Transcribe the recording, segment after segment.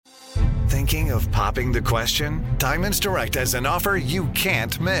Thinking of popping the question? Diamonds Direct has an offer you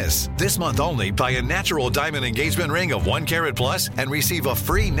can't miss. This month only, buy a natural diamond engagement ring of 1 carat plus and receive a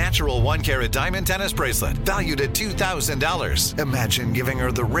free natural 1 carat diamond tennis bracelet valued at $2,000. Imagine giving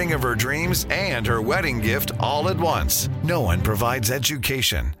her the ring of her dreams and her wedding gift all at once. No one provides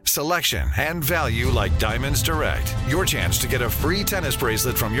education, selection, and value like Diamonds Direct. Your chance to get a free tennis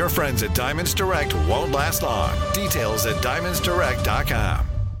bracelet from your friends at Diamonds Direct won't last long. Details at diamondsdirect.com.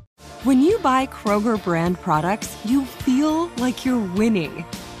 When you buy Kroger brand products, you feel like you're winning.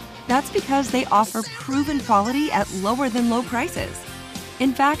 That's because they offer proven quality at lower than low prices.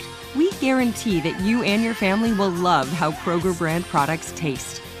 In fact, we guarantee that you and your family will love how Kroger brand products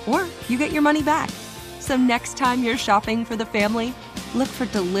taste, or you get your money back. So next time you're shopping for the family, look for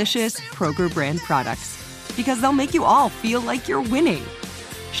delicious Kroger brand products, because they'll make you all feel like you're winning.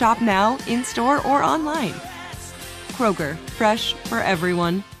 Shop now, in-store, or online. Kroger, fresh for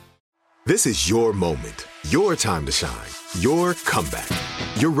everyone. This is your moment, your time to shine, your comeback.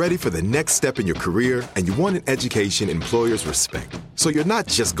 You're ready for the next step in your career, and you want an education employers respect. So you're not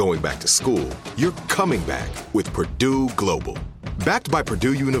just going back to school, you're coming back with Purdue Global. Backed by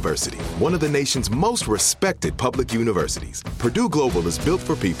Purdue University, one of the nation's most respected public universities, Purdue Global is built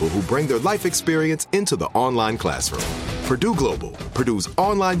for people who bring their life experience into the online classroom. Purdue Global, Purdue's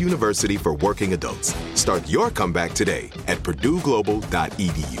online university for working adults. Start your comeback today at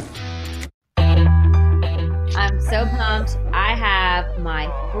purdueglobal.edu. I'm so pumped. I have my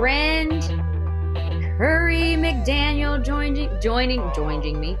friend Curry McDaniel joining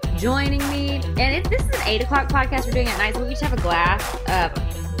me. And this is an 8 o'clock podcast. We're doing it at night, so we each have a glass. I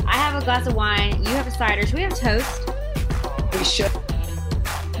have a glass of wine. You have a cider. Should we have a toast? We should.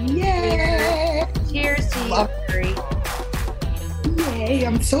 Yay! Cheers to you, Curry. Yay!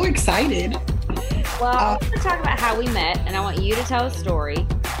 I'm so excited. Well, I want to talk about how we met, and I want you to tell a story.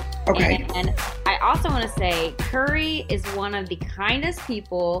 Okay. And I also want to say Curry is one of the kindest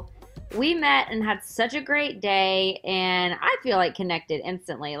people. We met and had such a great day, and I feel like connected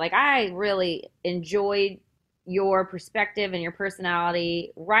instantly. Like, I really enjoyed your perspective and your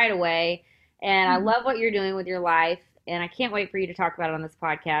personality right away, and I love what you're doing with your life, and I can't wait for you to talk about it on this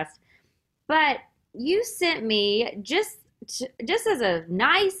podcast. But you sent me, just as a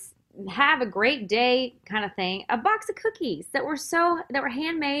nice, have a great day kind of thing, a box of cookies that were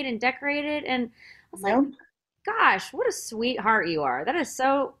handmade and decorated, and I was like, gosh, what a sweetheart you are. That is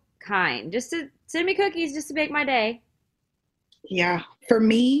so kind, just to send me cookies just to make my day. Yeah, for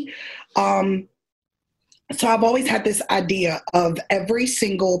me, so I've always had this idea of every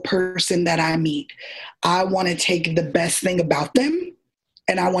single person that I meet, I want to take the best thing about them,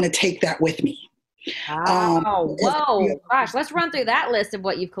 and I want to take that with me. Oh, whoa, gosh, let's run through that list of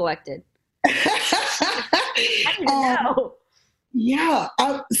what you've collected. I need to know. Yeah,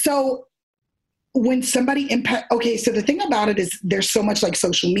 so when somebody so the thing about it is there's so much like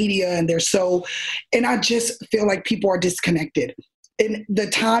social media, and and I just feel like people are disconnected. In the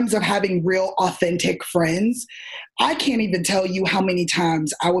times of having real authentic friends, I can't even tell you how many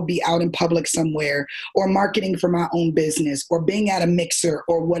times I would be out in public somewhere, or marketing for my own business, or being at a mixer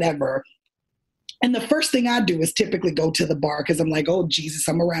or whatever. And the first thing I do is typically go to the bar, because I'm like, oh, Jesus,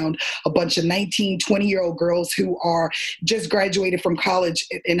 I'm around a bunch of 19, 20-year-old girls who are just graduated from college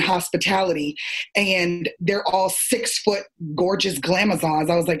in hospitality, and they're all 6-foot gorgeous glamazons.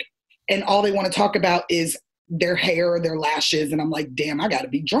 I was like, and all they want to talk about is their hair or their lashes. And I'm like, damn, I got to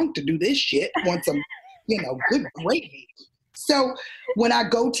be drunk to do this shit once I'm, good gravy. So when I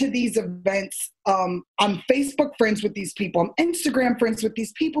go to these events, I'm Facebook friends with these people. I'm Instagram friends with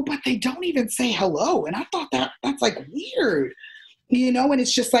these people, but they don't even say hello. And I thought that's like weird, and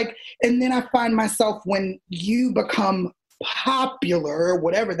it's just like, and then I find myself, when you become popular,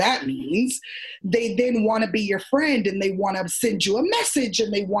 whatever that means, they then want to be your friend, and they want to send you a message,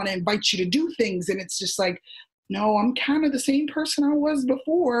 and they want to invite you to do things. And it's just like, no, I'm kind of the same person I was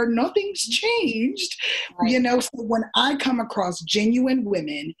before. Nothing's changed, So when I come across genuine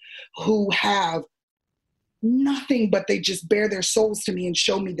women who have nothing, but they just bare their souls to me and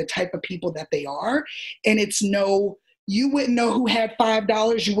show me the type of people that they are, and you wouldn't know who had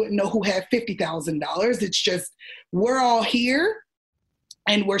 $5, you wouldn't know who had $50,000. It's just, we're all here,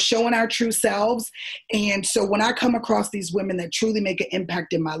 and we're showing our true selves. And so when I come across these women that truly make an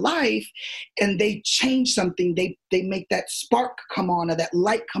impact in my life, and they change something, they make that spark come on, or that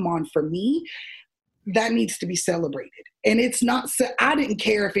light come on for me, that needs to be celebrated. And it's not, I didn't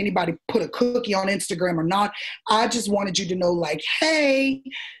care if anybody put a cookie on Instagram or not. I just wanted you to know, like, hey,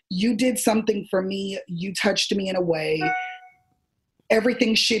 you did something for me. You touched me in a way.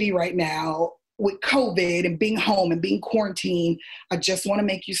 Everything's shitty right now. with COVID and being home and being quarantined, I just want to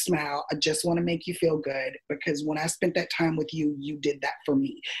make you smile. I just want to make you feel good, because when I spent that time with you, you did that for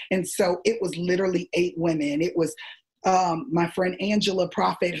me. And so it was literally 8 women. It was my friend Angela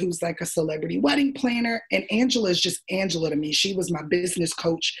Prophet, who's like a celebrity wedding planner. And Angela is just Angela to me. She was my business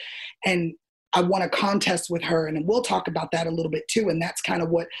coach, and I won a contest with her, and we'll talk about that a little bit too. And that's kind of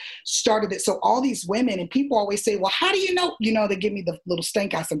what started it. So all these women, and people always say, well, how do you know? You know, they give me the little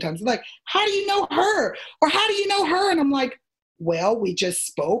stank eye sometimes. They're like, how do you know her? Or how do you know her? And I'm like, well, we just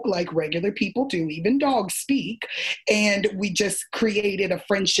spoke like regular people do, even dogs speak. And we just created a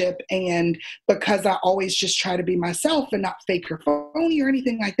friendship. And because I always just try to be myself and not fake or phony or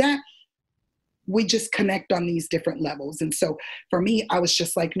anything like that, we just connect on these different levels. And so for me, I was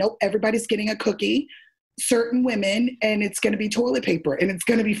just like, nope, everybody's getting a cookie, certain women, and it's going to be toilet paper, and it's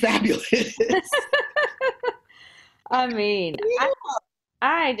going to be fabulous. I mean, yeah.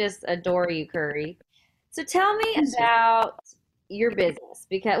 I just adore you, Curry. So tell me about your business,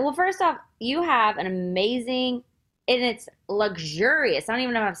 because, well, first off, you have an amazing, and it's luxurious. I don't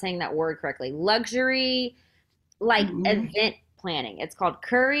even know if I'm saying that word correctly. Luxury, like event planning. It's called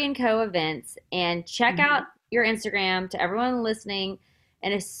Curry & Co. Events, and check out your Instagram to everyone listening,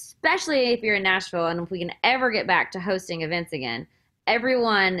 and especially if you're in Nashville, and if we can ever get back to hosting events again,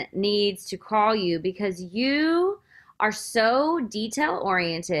 everyone needs to call you, because you are so detail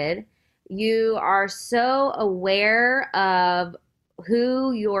oriented. You are so aware of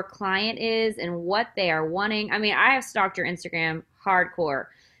who your client is and what they are wanting. I mean, I have stalked your Instagram hardcore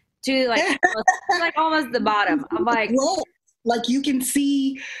to like almost the bottom. I'm like you can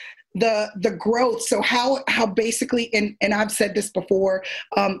see the growth. So how basically, and I've said this before,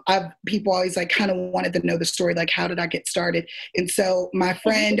 people always like kind of wanted to know the story, like how did I get started? And so my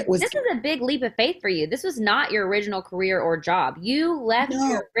friend was— This is a big leap of faith for you. This was not your original career or job. You left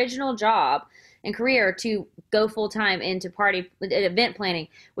your original job and career to go full time into event planning,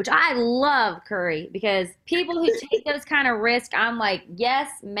 which I love, Curry, because people who take those kind of risks, I'm like, yes,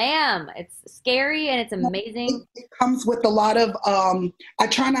 ma'am. It's scary and it's amazing. It comes with a lot of, I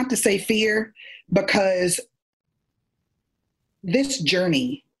try not to say fear, because this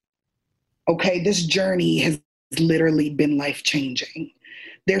journey has literally been life-changing.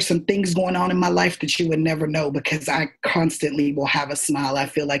 There's some things going on in my life that you would never know, because I constantly will have a smile. I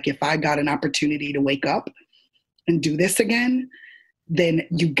feel like if I got an opportunity to wake up and do this again, then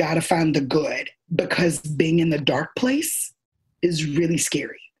you got to find the good, because being in the dark place is really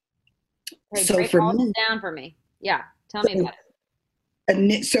scary. Okay, so for me, down for me. Yeah. Tell me about it.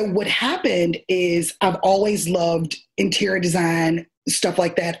 And so what happened is I've always loved interior design, stuff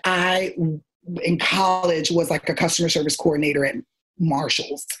like that. I, in college, was like a customer service coordinator at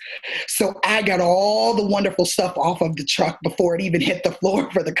Marshalls. So I got all the wonderful stuff off of the truck before it even hit the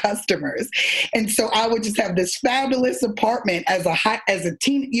floor for the customers. And so I would just have this fabulous apartment as a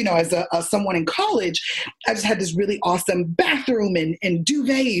teen, you know, as someone in college. I just had this really awesome bathroom and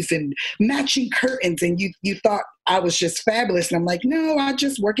duvets and matching curtains. And you thought I was just fabulous. And I'm like, no, I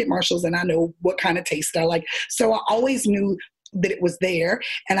just work at Marshalls and I know what kind of taste I like. So I always knew that it was there.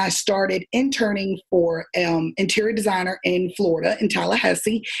 And I started interning for interior designer in Florida, in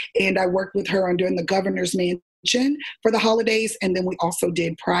Tallahassee. And I worked with her on doing the governor's mansion for the holidays. And then we also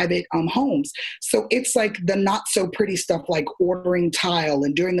did private homes. So it's like the not so pretty stuff, like ordering tile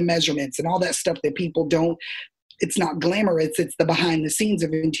and doing the measurements and all that stuff that people don't, it's not glamorous. It's the behind the scenes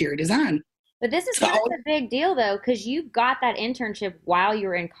of interior design. But this is kind of a big deal though, because you got that internship while you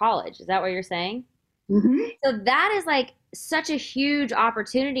were in college. Is that what you're saying? Mm-hmm. So that is like such a huge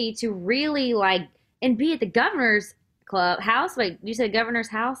opportunity to really like, and be at the governor's house. Wait, you said governor's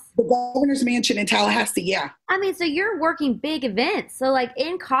house? The governor's mansion in Tallahassee, yeah. I mean, so you're working big events. So like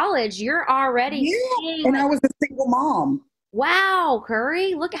in college, you're already seeing, and I was a single mom. Wow,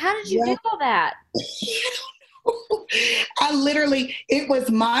 Curry. Look, how did you do all that? It was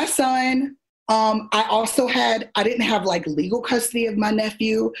my son. I didn't have like legal custody of my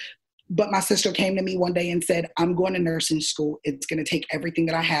nephew, but my sister came to me one day and said, I'm going to nursing school. It's going to take everything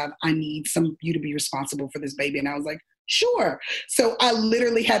that I have. I need you to be responsible for this baby. And I was like, sure. So I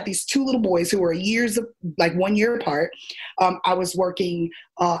literally had these 2 little boys who were 1 year apart. I was working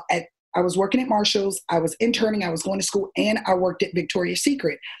at Marshalls. I was interning. I was going to school, and I worked at Victoria's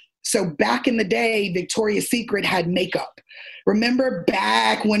Secret. So back in the day, Victoria's Secret had makeup. Remember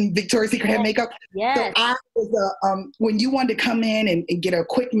back when Victoria's Secret had makeup? Yes. So I was when you wanted to come in and get a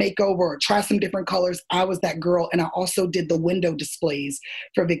quick makeover or try some different colors, I was that girl. And I also did the window displays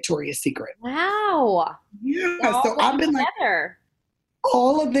for Victoria's Secret. Wow. Yeah. So I've been together.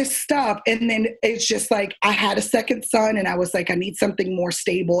 all of this stuff. And then it's just like, I had a second son and I was like, I need something more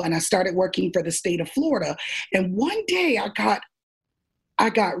stable. And I started working for the state of Florida. And one day I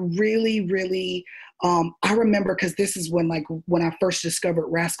got really, really, I remember, because this is when I first discovered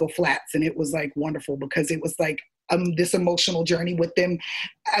Rascal Flatts, and it was like wonderful because it was like this emotional journey with them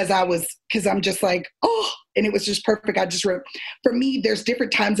because I'm just like, oh, and it was just perfect. For me, there's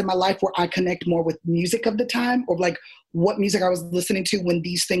different times in my life where I connect more with music of the time, or like what music I was listening to when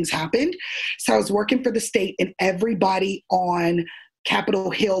these things happened. So I was working for the state, and everybody on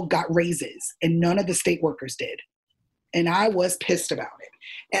Capitol Hill got raises and none of the state workers did. And I was pissed about it.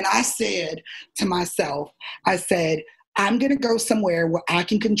 And I said to myself, I'm going to go somewhere where I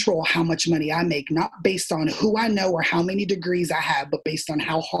can control how much money I make, not based on who I know or how many degrees I have, but based on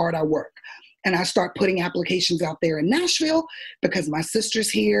how hard I work. And I start putting applications out there in Nashville because my sister's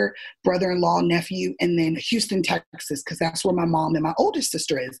here, brother-in-law, nephew, and then Houston, Texas, because that's where my mom and my oldest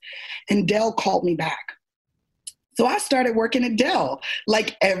sister is. And Dell called me back. So I started working at Dell,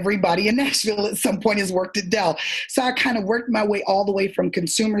 like everybody in Nashville at some point has worked at Dell. So I kind of worked my way all the way from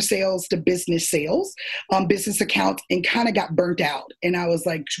consumer sales to business sales, business accounts, and kind of got burnt out. And I was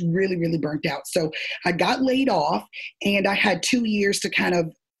like really, really burnt out. So I got laid off, and I had 2 years to kind of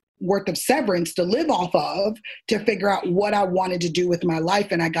worth of severance to live off of to figure out what I wanted to do with my life.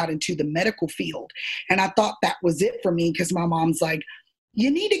 And I got into the medical field. And I thought that was it for me because my mom's like, you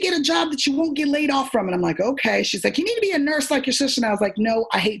need to get a job that you won't get laid off from. And I'm like, okay. She's like, you need to be a nurse like your sister. And I was like, no,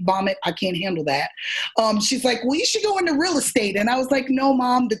 I hate vomit. I can't handle that. She's like, well, you should go into real estate. And I was like, no,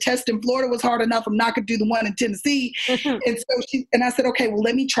 Mom, the test in Florida was hard enough. I'm not going to do the one in Tennessee. And I said, okay, well,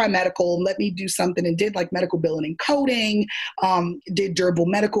 let me try medical. Let me do something, and did like medical billing and coding, did durable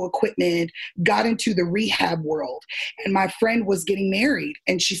medical equipment, got into the rehab world. And my friend was getting married.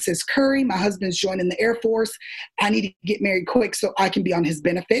 And she says, Curry, my husband's joining the Air Force. I need to get married quick so I can be on his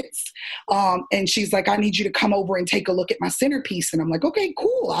benefits. And she's like, I need you to come over and take a look at my centerpiece. And I'm like, okay,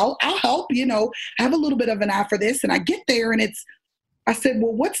 cool. I'll help, I have a little bit of an eye for this. And I get there and I said,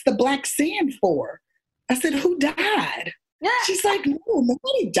 well, what's the black sand for? I said, who died? Yeah. She's like, no,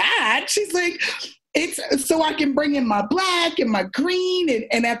 nobody died. She's like, it's so I can bring in my black and my green.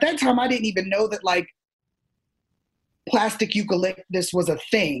 And at that time, I didn't even know that like plastic eucalyptus was a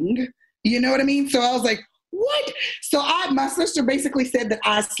thing. You know what I mean? So I was like, what? So my sister basically said that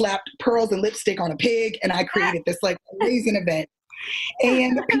I slapped pearls and lipstick on a pig, and I created this like amazing event.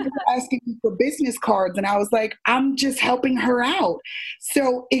 And people were asking me for business cards, and I was like, I'm just helping her out.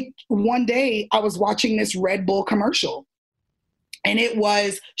 So one day I was watching this Red Bull commercial, and it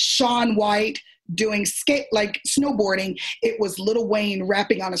was Shaun White doing snowboarding. It was Lil Wayne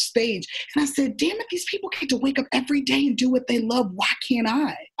rapping on a stage. And I said, damn it, these people get to wake up every day and do what they love. Why can't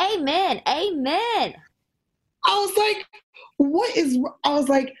I? Amen. Amen. I was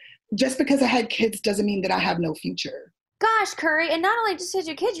like, just because I had kids doesn't mean that I have no future. Gosh, Curry, and not only just because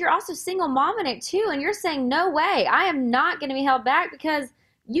you're kids, you're also single momming it too. And you're saying, no way, I am not going to be held back because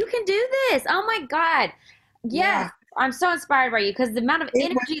you can do this. Oh my God. Yes. Yeah. I'm so inspired by you because the amount of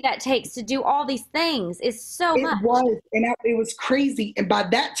energy that takes to do all these things is so much. It was crazy. And by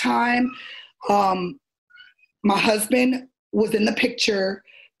that time, my husband was in the picture.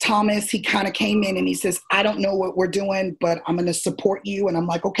 Thomas, he kind of came in and he says, I don't know what we're doing, but I'm going to support you. And I'm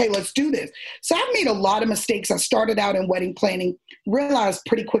like, okay, let's do this. So I've made a lot of mistakes. I started out in wedding planning, realized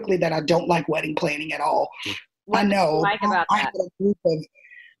pretty quickly that I don't like wedding planning at all. What I know. Do you like about I that? had a group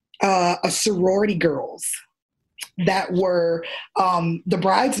of a sorority girls that were the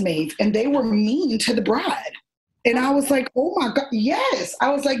bridesmaids, and they were mean to the bride. And I was like, oh my God, yes. I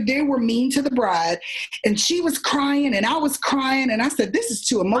was like, they were mean to the bride, and she was crying and I was crying. And I said, this is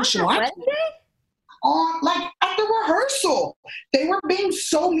too emotional. Like at the rehearsal, they were being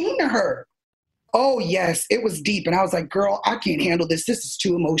so mean to her. Oh yes, it was deep. And I was like, girl, I can't handle this. This is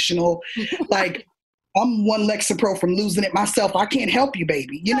too emotional. Like I'm one Lexapro from losing it myself. I can't help you,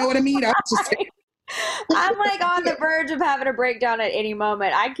 baby. You know what I mean? I'm like on the verge of having a breakdown at any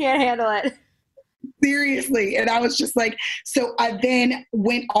moment. I can't handle it. Seriously. And I was just like, so I then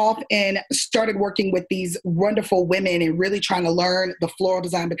went off and started working with these wonderful women and really trying to learn the floral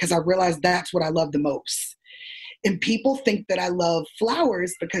design because I realized that's what I love the most. And people think that I love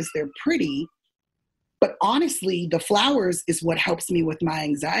flowers because they're pretty. But honestly, the flowers is what helps me with my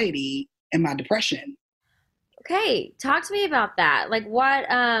anxiety and my depression. Okay. Talk to me about that. Like what,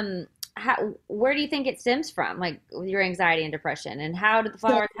 where do you think it stems from? Like your anxiety and depression, and how do the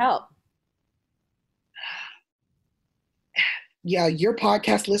flowers help? Yeah, your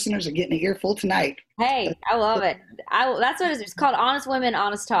podcast listeners are getting an earful tonight. Hey, I love it. That's what it is. It's called Honest Women,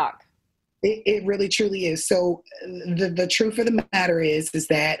 Honest Talk. It really truly is. So the truth of the matter is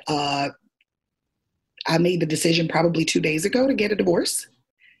that I made the decision probably 2 days ago to get a divorce.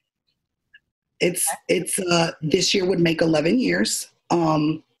 It's this year would make 11 years.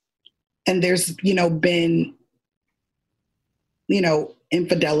 And there's, been,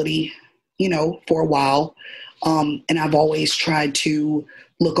 infidelity, for a while. And I've always tried to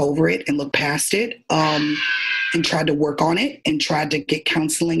look over it and look past it, and tried to work on it and tried to get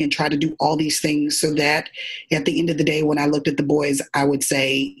counseling and try to do all these things so that at the end of the day, when I looked at the boys, I would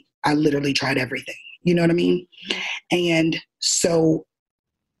say I literally tried everything. You know what I mean? And so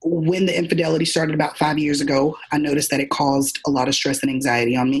when the infidelity started about 5 years ago, I noticed that it caused a lot of stress and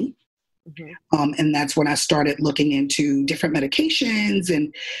anxiety on me. Mm-hmm. And that's when I started looking into different medications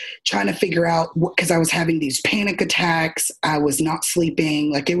and trying to figure out because I was having these panic attacks. I was not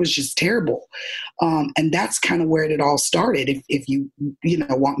sleeping. Like, it was just terrible. And that's kind of where it all started. If you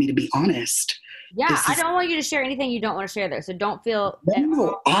want me to be honest. Yeah. I don't want you to share anything you don't want to share there. So don't feel.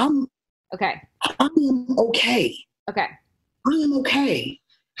 No, okay. I'm okay. Okay. I am okay.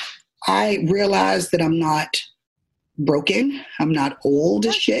 I realize that I'm not broken. I'm not old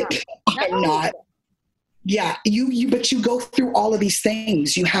as shit. I'm not. Yeah, but you go through all of these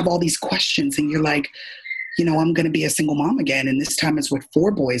things. You have all these questions and you're like, I'm going to be a single mom again. And this time it's with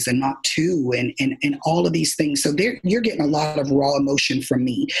 4 boys and not 2 and all of these things. So you're getting a lot of raw emotion from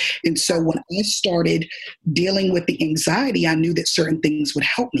me. And so when I started dealing with the anxiety, I knew that certain things would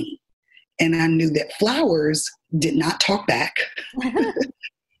help me. And I knew that flowers did not talk back.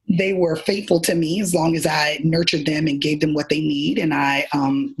 They were faithful to me as long as I nurtured them and gave them what they need. And I,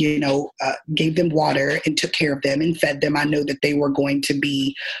 gave them water and took care of them and fed them. I know that they were going to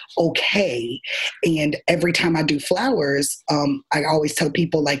be okay. And every time I do flowers, I always tell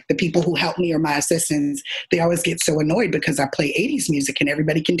people, like the people who help me or my assistants, they always get so annoyed because I play 80s music and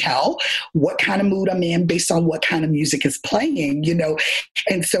everybody can tell what kind of mood I'm in based on what kind of music is playing,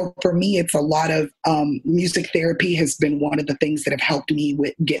 And so for me, it's a lot of music therapy has been one of the things that have helped me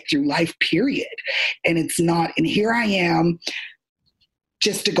get through life, period. And it's not, and here I am,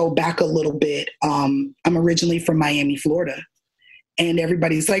 just to go back a little bit. I'm originally from Miami, Florida, and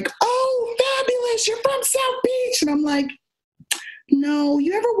everybody's like, "Oh, fabulous, you're from South Beach." And I'm like, no,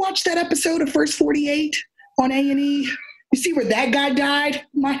 you ever watch that episode of First 48 on A&E? You see where that guy died?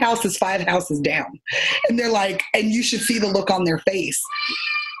 My house is 5 houses down. And they're like, and you should see the look on their face.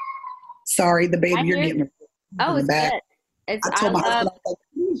 Sorry, the baby, you're getting it's back. Good. I told my husband, I was like,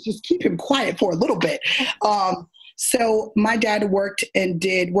 please just keep him quiet for a little bit. So my dad worked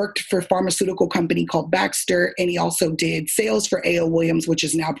for a pharmaceutical company called Baxter, and he also did sales for A.O. Williams, which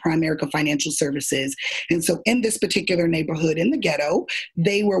is now Primerica Financial Services. And so in this particular neighborhood in the ghetto,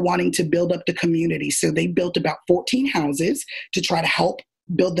 they were wanting to build up the community. So they built about 14 houses to try to help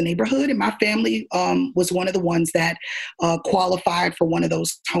build the neighborhood. And my family was one of the ones that qualified for one of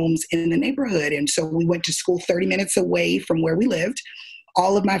those homes in the neighborhood. And so we went to school 30 minutes away from where we lived.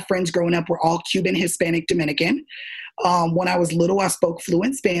 All of my friends growing up were all Cuban, Hispanic, Dominican. When I was little, I spoke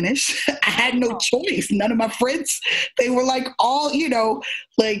fluent Spanish. I had no choice. None of my friends, they were like all,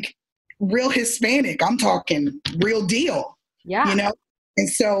 like real Hispanic. I'm talking real deal. Yeah. And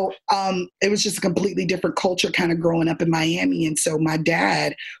so it was just a completely different culture kind of growing up in Miami. And so my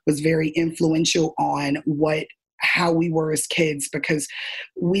dad was very influential on how we were as kids, because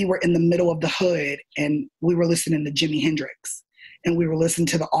we were in the middle of the hood and we were listening to Jimi Hendrix and we were listening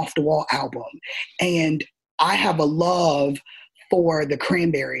to the Off the Wall album. And I have a love for the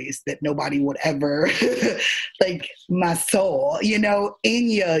Cranberries that nobody would ever, like my soul,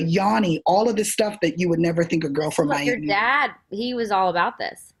 Enya, Yanni, all of this stuff that you would never think a girl from Miami. Your dad, he was all about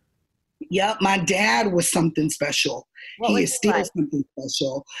this. Yep, my dad was something special. He is still something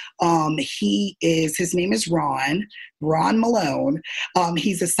special. His name is Ron Malone.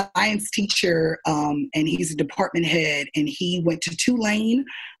 He's a science teacher, and he's a department head, and he went to Tulane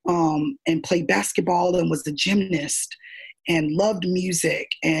and played basketball and was a gymnast and loved music.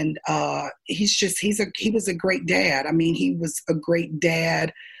 And he was a great dad. I mean, he was a great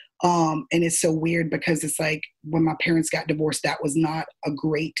dad. And it's so weird because it's like when my parents got divorced, that was not a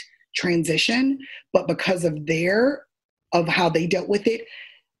great transition, but because of how they dealt with it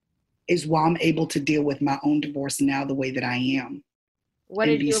is why I'm able to deal with my own divorce now the way that I am. What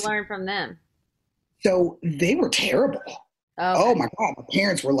did you learn from them? So they were terrible. Oh my God. My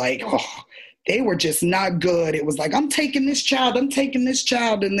parents were like, they were just not good. It was like, I'm taking this child. And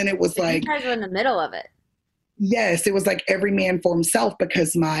then it was like, you guys were in the middle of it. Yes, it was like every man for himself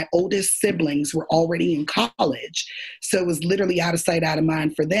because my oldest siblings were already in college. So it was literally out of sight, out of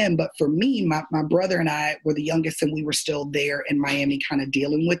mind for them. But for me, my brother and I were the youngest, and we were still there in Miami kind of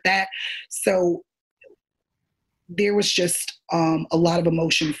dealing with that. So there was just a lot of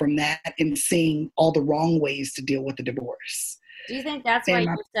emotion from that and seeing all the wrong ways to deal with the divorce. Do you think that's why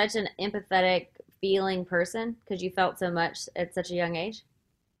you're such an empathetic, feeling person? Because you felt so much at such a young age?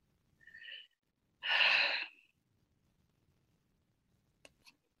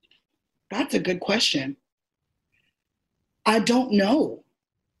 That's a good question. I don't know.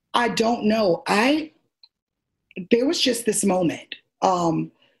 There was just this moment.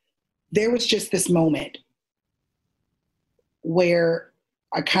 Where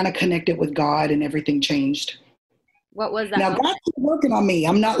I kind of connected with God and everything changed. What was that? Now God's working on me.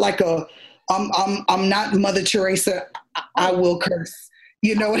 I'm not like I'm not Mother Teresa. I will curse.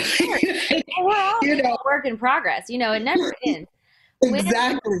 You know what I mean? We're all a work in progress. It never ends.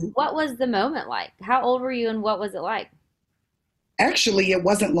 Exactly. What was the moment like? How old were you and what was it like? Actually, it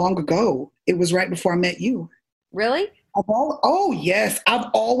wasn't long ago. It was right before I met you. Really? Oh, yes. I've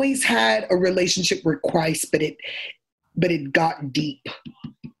always had a relationship with Christ, but it got deep.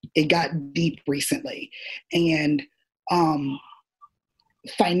 It got deep recently. And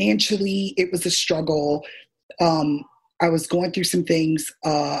financially, it was a struggle. I was going through some things.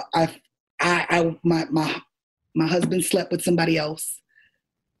 My husband slept with somebody else.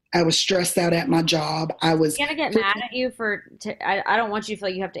 I was stressed out at my job. I was gonna get mad at you I don't want you to feel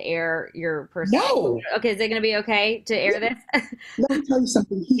like you have to air your personal. No. Okay, is it gonna be okay to air this? Let me tell you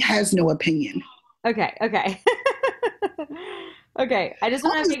something. He has no opinion. Okay. Okay. I just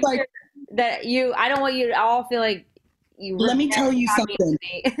want to make sure that I don't want you to all feel like you. Let me tell you something.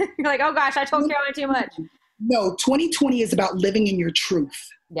 You're like, oh gosh, I told Caroline too much. No, 2020 is about living in your truth.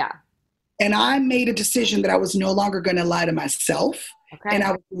 Yeah. And I made a decision that I was no longer going to lie to myself. Okay. And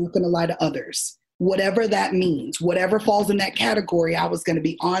I was not going to lie to others. Whatever that means, whatever falls in that category, I was going to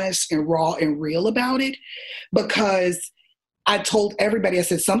be honest and raw and real about it, because I told everybody, I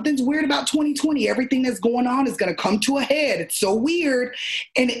said, something's weird about 2020. Everything that's going on is going to come to a head. It's so weird.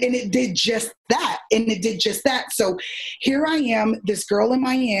 And it did just that. So here I am, this girl in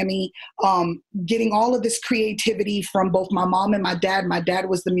Miami, getting all of this creativity from both my mom and my dad. My dad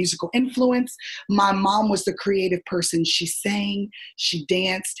was the musical influence. My mom was the creative person. She sang, she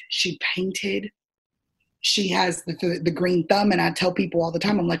danced, she painted. She has the green thumb, and I tell people all the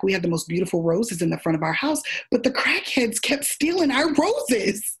time, I'm like, we have the most beautiful roses in the front of our house, but the crackheads kept stealing our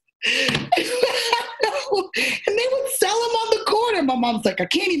roses. And they would sell them on the corner. My mom's like, I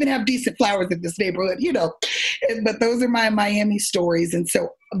can't even have decent flowers in this neighborhood, But those are my Miami stories. And so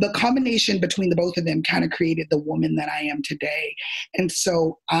the combination between the both of them kind of created the woman that I am today. And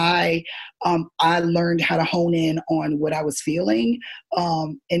so I learned how to hone in on what I was feeling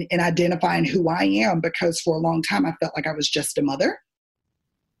and identifying who I am, because for a long time I felt like I was just a mother.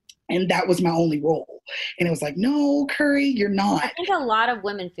 And that was my only role. And it was like, no, Curry, you're not. I think a lot of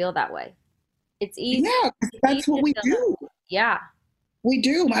women feel that way. It's easy. Yeah, that's what we do. Yeah. We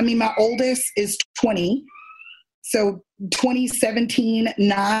do. I mean, my oldest is 20. So 2017,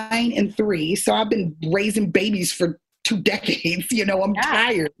 9 and 3. So I've been raising babies for 2 decades. I'm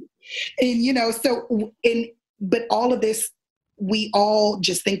tired. And, but all of this, we all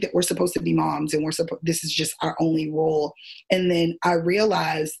just think that we're supposed to be moms and this is just our only role. And then I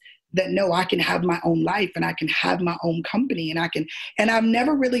realized that no, I can have my own life and I can have my own company and I've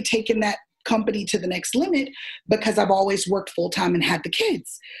never really taken that company to the next limit because I've always worked full time and had the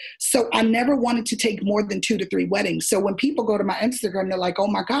kids. So I never wanted to take more than 2 to 3 weddings. So when people go to my Instagram, they're like, oh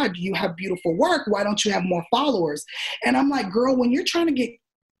my God, you have beautiful work. Why don't you have more followers? And I'm like, girl, when you're trying to get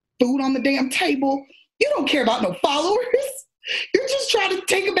food on the damn table, you don't care about no followers. You're just trying to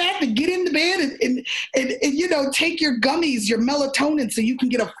take a bath and get in the bed and take your gummies, your melatonin, so you can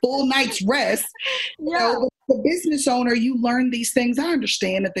get a full night's rest. Yeah. The business owner, you learn these things. I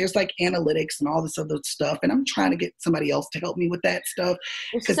understand that there's like analytics and all this other stuff, and I'm trying to get somebody else to help me with that stuff.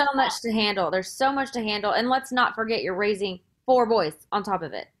 There's so much to handle. And let's not forget you're raising 4 boys on top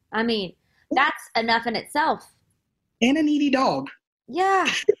of it. I mean, that's enough in itself. And a needy dog. Yeah.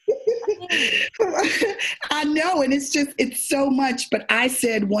 I know, and it's so much. But I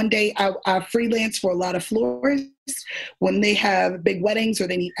said one day I freelance for a lot of florists. When they have big weddings or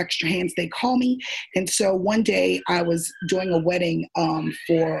they need extra hands, they call me. And so one day I was doing a wedding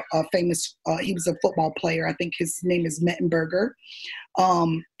for a famous, he was a football player. I think his name is Mettenberger.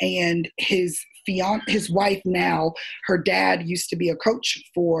 And his wife now, her dad used to be a coach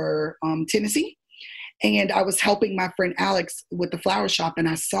for Tennessee. And I was helping my friend Alex with the flower shop, and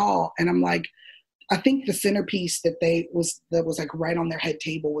I saw, and I'm like, I think the centerpiece that was like right on their head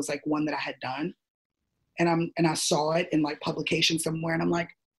table was like one that I had done. And I saw it in like publication somewhere, and I'm like,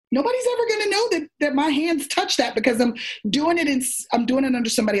 nobody's ever going to know that my hands touch that, because I'm doing it under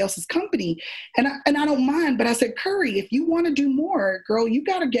somebody else's company. And I don't mind, but I said, Curry, if you want to do more, girl, you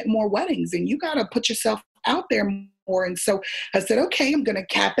got to get more weddings and you got to put yourself out there more. And so I said, okay, I'm going to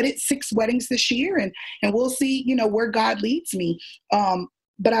cap it at 6 weddings this year, and we'll see, where God leads me.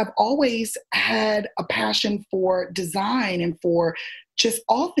 But I've always had a passion for design and for just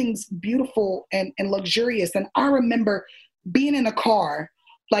all things beautiful and luxurious. And I remember being in a car,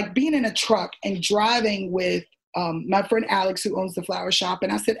 like being in a truck and driving with my friend Alex, who owns the flower shop.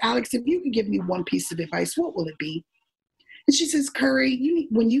 And I said, Alex, if you could give me one piece of advice, what will it be? And she says, Curry,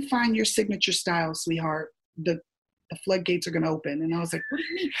 when you find your signature style, sweetheart, the floodgates are going to open. And I was like, what do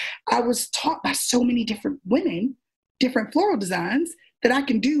you mean? I was taught by so many different women, different floral designs, that I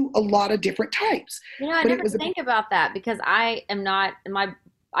can do a lot of different types. I never think about that, because I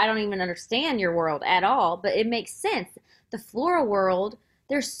don't even understand your world at all, but it makes sense. The floral world,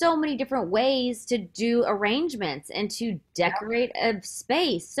 there's so many different ways to do arrangements and to decorate a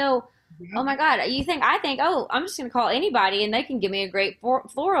space. So, oh my God, I think, oh, I'm just going to call anybody and they can give me a great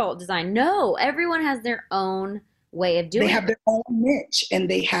floral design. No, everyone has their own way of doing it. They have their own niche, and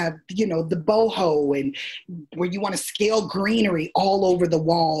they have, the boho, and where you want to scale greenery all over the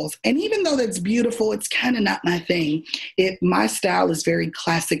walls. And even though that's beautiful, it's kind of not my thing. My style is very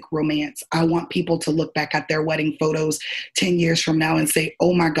classic romance. I want people to look back at their wedding photos 10 years from now and say,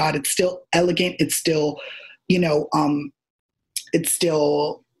 oh my God, it's still elegant. It's still, it's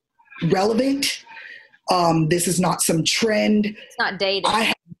still relevant. This is not some trend. It's not dated.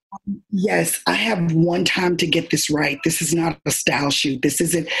 Yes, I have one time to get this right. This is not a style shoot. This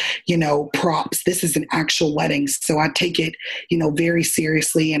isn't, props. This is an actual wedding. So I take it, very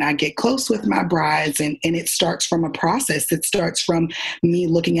seriously, and I get close with my brides, and it starts from a process. It starts from me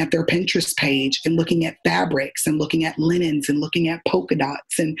looking at their Pinterest page and looking at fabrics and looking at linens and looking at polka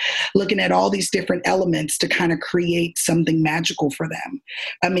dots and looking at all these different elements to kind of create something magical for them.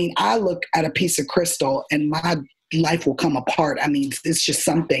 I mean, I look at a piece of crystal and my life will come apart. I mean, it's just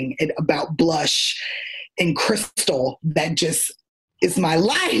something about blush and crystal that just is my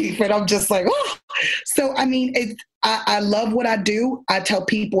life. And I'm just like, oh. So, I mean, I love what I do. I tell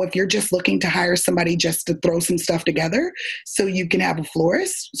people, if you're just looking to hire somebody just to throw some stuff together so you can have a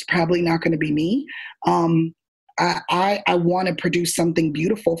florist, it's probably not going to be me. I want to produce something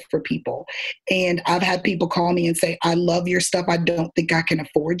beautiful for people. And I've had people call me and say, I love your stuff. I don't think I can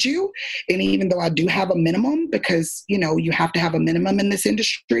afford you. And even though I do have a minimum, because, you have to have a minimum in this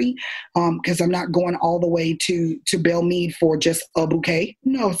industry, because I'm not going all the way to Belle Meade for just a bouquet.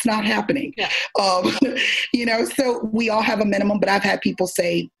 No, it's not happening. Yeah. So we all have a minimum, but I've had people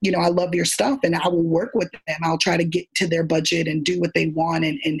say, I love your stuff, and I will work with them. I'll try to get to their budget and do what they want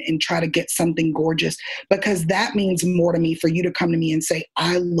and try to get something gorgeous, because that means more to me for you to come to me and say,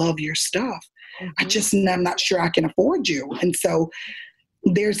 I love your stuff. Mm-hmm. I'm not sure I can afford you. And so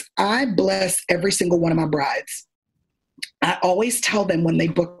I bless every single one of my brides. I always tell them when they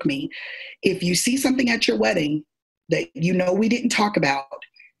book me, if you see something at your wedding that we didn't talk about,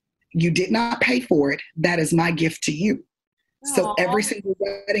 you did not pay for it, that is my gift to you. Aww. So every single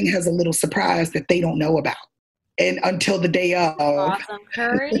wedding has a little surprise that they don't know about. And until the day of. Awesome,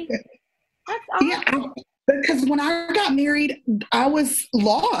 Curry. That's awesome. Yeah, because when I got married, I was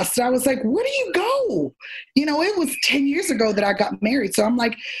lost. I was like, where do you go? It was 10 years ago that I got married. So I'm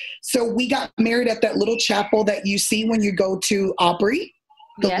like, so we got married at that little chapel that you see when you go to Opry,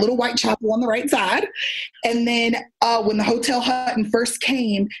 the little white chapel on the right side. And then when the Hotel Hutton first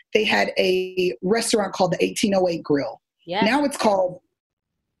came, they had a restaurant called the 1808 Grill. Yeah. Now it's called,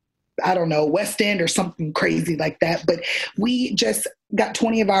 I don't know, West End or something crazy like that. But we just got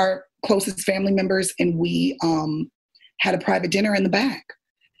 20 of our closest family members, and we had a private dinner in the back.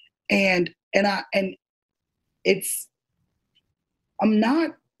 I'm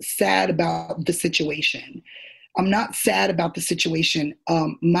not sad about the situation.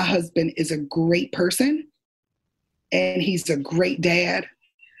 My husband is a great person, and he's a great dad.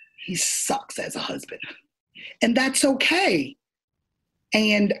 He sucks as a husband, and that's okay.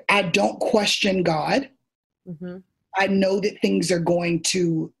 And I don't question God. Mm-hmm. I know that things are going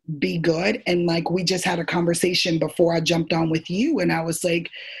to be good. And like, we just had a conversation before I jumped on with you, and I was like,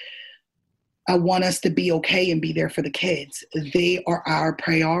 I want us to be okay and be there for the kids. They are our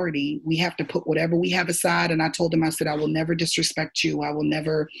priority. We have to put whatever we have aside. And I told him, I said, I will never disrespect you. I will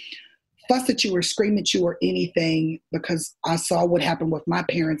never fuss at you or scream at you or anything, because I saw what happened with my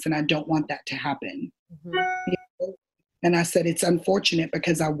parents, and I don't want that to happen. Mm-hmm. And I said, it's unfortunate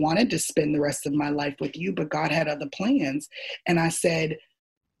because I wanted to spend the rest of my life with you, but God had other plans. And I said,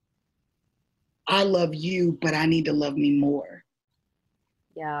 I love you, but I need to love me more.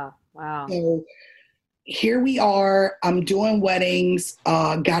 Yeah. Wow. So here we are. I'm doing weddings.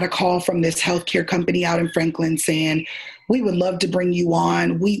 Got a call from this healthcare company out in Franklin saying, we would love to bring you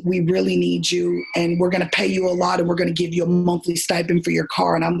on. We really need you, and we're going to pay you a lot, and we're going to give you a monthly stipend for your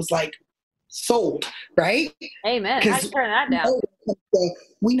car. And I was like, sold, right? Amen. How'd you turn that down?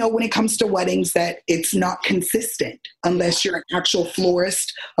 We know when it comes to weddings that it's not consistent unless you're an actual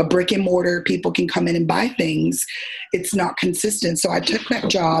florist, a brick and mortar, people can come in and buy things. It's not consistent. So I took that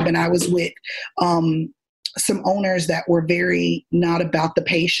job, and I was with some owners that were very not about the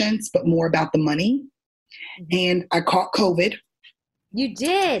patients, but more about the money. And I caught COVID. You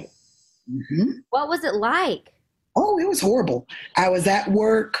did? Mm-hmm. What was it like? Oh, it was horrible. I was at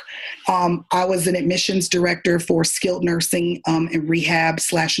work. I was an admissions director for skilled nursing and rehab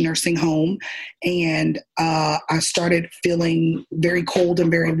 / nursing home. And I started feeling very cold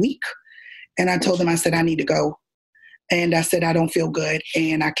and very weak. And I told them, I said, I need to go. And I said, I don't feel good.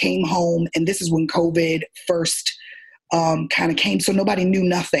 And I came home, and this is when COVID first kind of came. So nobody knew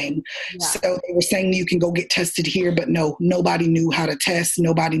nothing. Yeah. So they were saying you can go get tested here, but no, nobody knew how to test.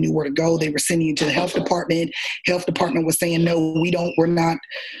 Nobody knew where to go. They were sending you to the health department. Health department was saying, no, we're not,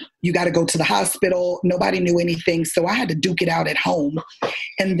 you got to go to the hospital. Nobody knew anything. So I had to duke it out at home.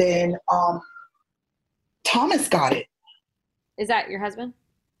 And then Thomas got it. Is that your husband?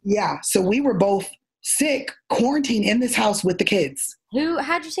 Yeah. So we were both sick, quarantined in this house with the kids.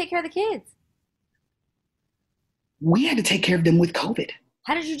 How'd you take care of the kids? We had to take care of them with COVID.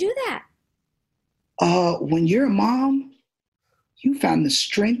 How did you do that? When you're a mom, you found the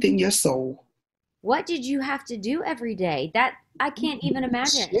strength in your soul. What did you have to do every day? That I can't even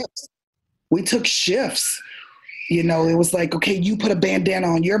imagine. We took shifts. You know, it was like, okay, you put a bandana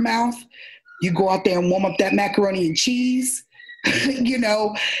on your mouth. You go out there and warm up that macaroni and cheese. You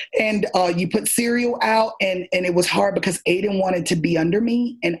know, and you put cereal out, and it was hard because Aiden wanted to be under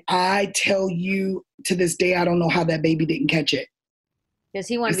me. And I tell you, to this day, I don't know how that baby didn't catch it. Because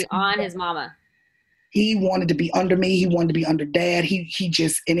he wanted to be on his mama. He wanted to be under me. He wanted to be under dad. He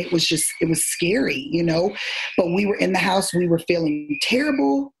just, and it was scary, you know, but we were in the house. We were feeling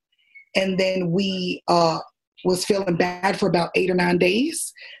terrible. And then we was feeling bad for about 8 or 9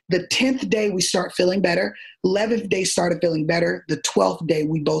 days. The 10th day, we start feeling better. 11th day started feeling better. The 12th day,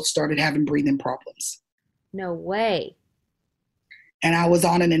 we both started having breathing problems. No way. And I was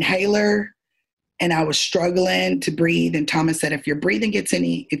on an inhaler, and I was struggling to breathe. And Thomas said, if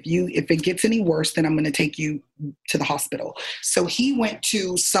it gets any worse, then I'm going to take you to the hospital. So he went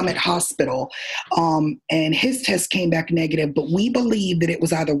to Summit Hospital, and his test came back negative, but we believe that it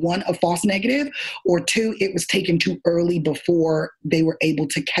was either one, a false negative, or two, it was taken too early before they were able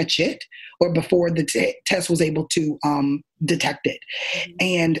to catch it, or before the test was able to detect it. Mm-hmm.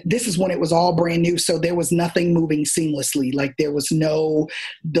 And this is when it was all brand new. So there was nothing moving seamlessly. Like there was the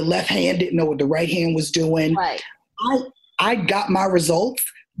left hand didn't know what the right hand was doing. Right. I got my results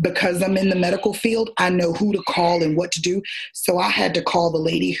because I'm in the medical field. I know who to call and what to do. So I had to call the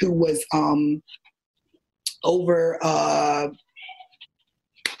lady who was over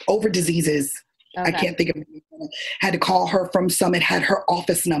diseases. Okay. I can't think of it. Had to call her from Summit, had her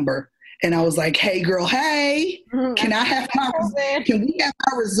office number. And I was like, hey, girl, hey, can we have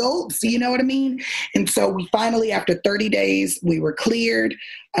our results? You know what I mean? And so we finally, after 30 days, we were cleared.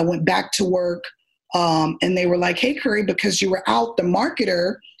 I went back to work. And they were like, hey, Curry, because you were out, the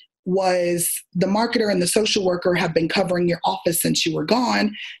marketer and the social worker have been covering your office since you were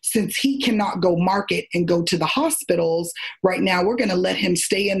gone. Since he cannot go market and go to the hospitals right now, we're going to let him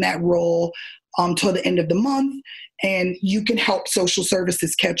stay in that role till the end of the month. And you can help social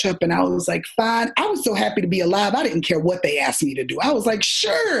services catch up. And I was like, fine. I was so happy to be alive. I didn't care what they asked me to do. I was like,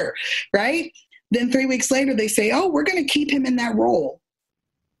 sure. Right. Then 3 weeks later, they say, oh, we're going to keep him in that role.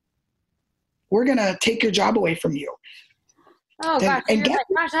 We're going to take your job away from you. Oh, gosh. And you're like,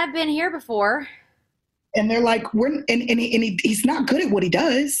 gosh, I've been here before. And they're like, he's not good at what he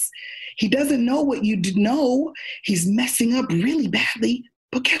does. He doesn't know what you know. He's messing up really badly.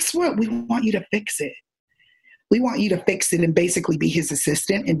 But guess what? We want you to fix it. We want you to fix it and basically be his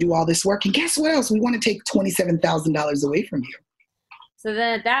assistant and do all this work. And guess what else? We want to take $27,000 away from you. So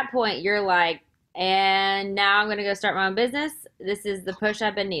then at that point, you're like, and now I'm going to go start my own business. This is the push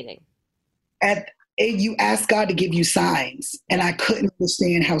I've been needing. You ask God to give you signs. And I couldn't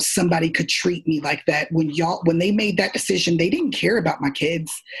understand how somebody could treat me like that. When they made that decision, they didn't care about my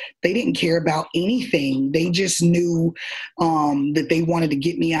kids. They didn't care about anything. They just knew that they wanted to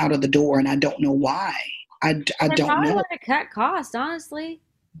get me out of the door. And I don't know why. I They don't probably know. want to cut costs, honestly.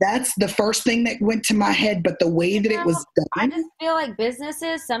 That's the first thing that went to my head, but the way that it was I done, just feel like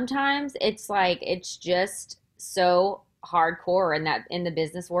businesses sometimes it's just so hardcore in the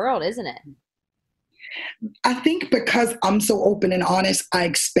business world, isn't it? I think because I'm so open and honest, I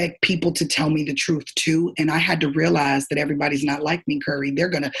expect people to tell me the truth too. And I had to realize that everybody's not like me, Curry. They're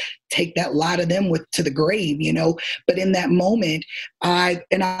going to take that lie to them to the grave, you know. But in that moment, I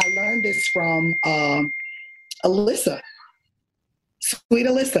learned this from Alyssa, sweet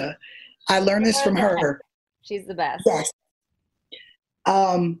Alyssa. I learned this from her. She's the best. Yes.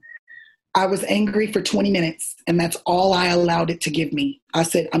 I was angry for 20 minutes, and that's all I allowed it to give me. I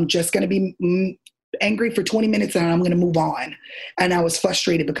said, I'm just going to be angry for 20 minutes and I'm going to move on. And I was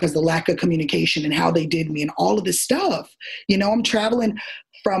frustrated because the lack of communication and how they did me and all of this stuff. You know, I'm traveling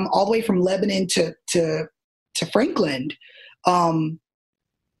from all the way from Lebanon to Franklin.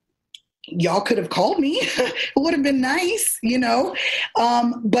 Y'all could have called me. It would have been nice, you know.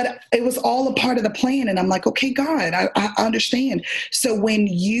 But it was all a part of the plan. And I'm like, okay, God, I understand. So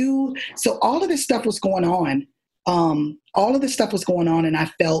all of this stuff was going on. And I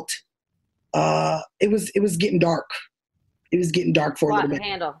felt it was getting dark. It was getting dark for a little bit.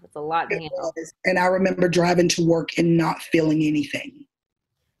 It's a lot to handle. And I remember driving to work and not feeling anything.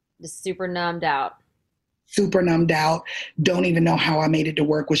 Just super numbed out. Don't even know how I made it to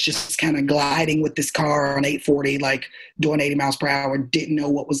work. Was just kind of gliding with this car on 840, like doing 80 miles per hour. Didn't know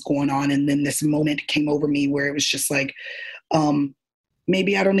what was going on. And then this moment came over me where it was just like,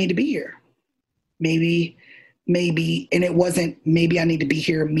 maybe I don't need to be here. Maybe, and it wasn't, maybe I need to be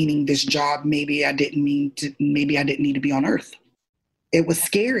here, meaning this job. Maybe I didn't need to be on earth. It was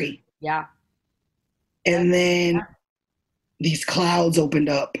scary. Yeah. And then these clouds opened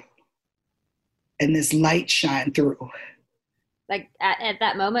up and this light shined through. Like at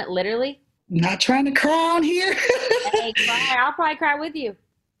that moment, literally? Not trying to cry on here. Hey, cry. I'll probably cry with you.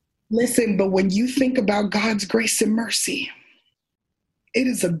 Listen, but when you think about God's grace and mercy, it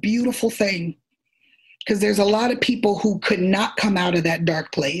is a beautiful thing. Because there's a lot of people who could not come out of that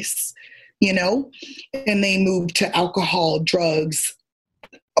dark place, you know, and they moved to alcohol, drugs,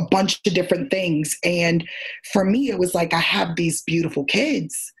 a bunch of different things. And for me, it was like, I have these beautiful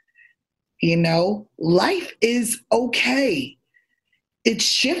kids, you know, life is okay. It's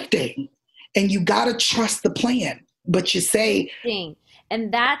shifting and you got to trust the plan. But you say,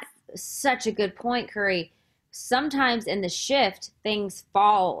 and that's such a good point, Curry. Sometimes in the shift, things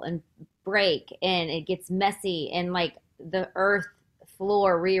fall and break and it gets messy and like the earth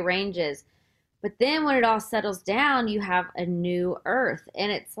floor rearranges. But then when it all settles down, you have a new earth.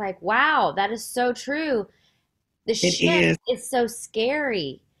 And it's like, wow, that is so true. The shift is so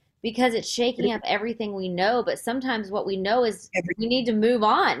scary because it's shaking up everything we know. But sometimes what we know is we need to move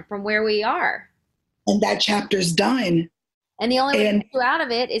on from where we are. And that chapter's done. And the only way to get you out of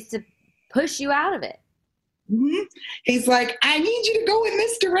it is to push you out of it. Mm-hmm. He's like, I need you to go in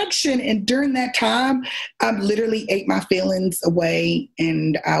this direction. And during that time, I literally ate my feelings away.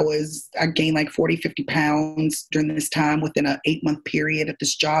 And I gained like 40, 50 pounds during this time within an 8-month period at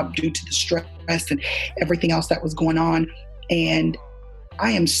this job due to the stress and everything else that was going on. And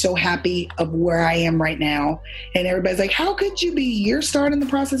I am so happy of where I am right now. And everybody's like, how could you be? You're starting the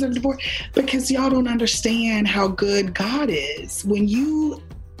process of divorce. Because y'all don't understand how good God is. When you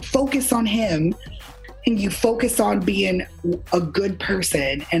focus on him, and you focus on being a good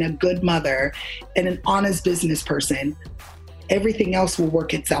person and a good mother and an honest business person, everything else will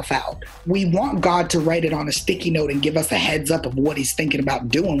work itself out. We want God to write it on a sticky note and give us a heads up of what he's thinking about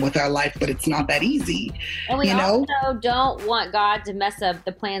doing with our life, but it's not that easy. And we also don't want God to mess up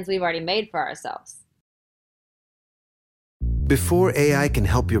the plans we've already made for ourselves. Before AI can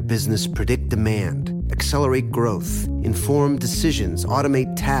help your business predict demand, accelerate growth, inform decisions,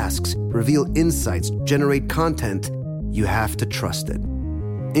 automate tasks, reveal insights, generate content, you have to trust it.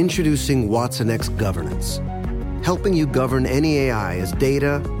 Introducing watsonx Governance, helping you govern any AI as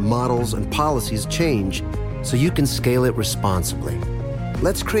data, models, and policies change so you can scale it responsibly.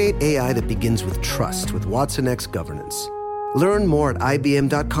 Let's create AI that begins with trust with watsonx Governance. Learn more at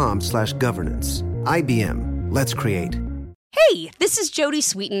ibm.com/governance. IBM, let's create. Hey, this is Jodie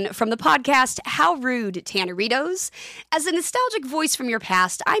Sweetin from the podcast How Rude, Tanneritos. As a nostalgic voice from your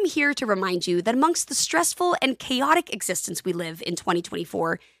past, I'm here to remind you that amongst the stressful and chaotic existence we live in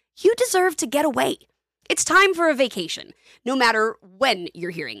 2024, you deserve to get away. It's time for a vacation, no matter when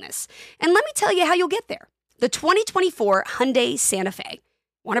you're hearing this. And let me tell you how you'll get there. The 2024 Hyundai Santa Fe.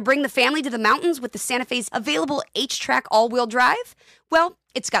 Want to bring the family to the mountains with the Santa Fe's available H-Track all-wheel drive? Well,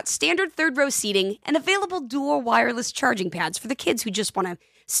 it's got standard third-row seating and available dual wireless charging pads for the kids who just want to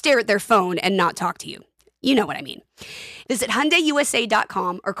stare at their phone and not talk to you. You know what I mean. Visit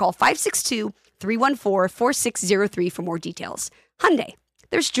HyundaiUSA.com or call 562-314-4603 for more details. Hyundai,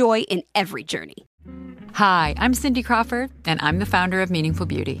 there's joy in every journey. Hi, I'm Cindy Crawford, and I'm the founder of Meaningful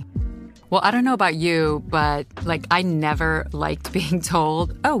Beauty. Well, I don't know about you, but I never liked being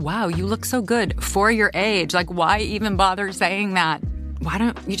told, oh, wow, you look so good for your age. Why even bother saying that? Why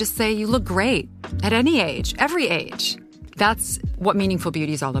don't you just say you look great at any age, every age? That's what Meaningful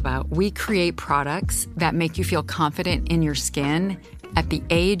Beauty is all about. We create products that make you feel confident in your skin at the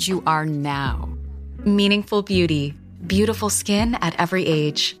age you are now. Meaningful Beauty. Beautiful skin at every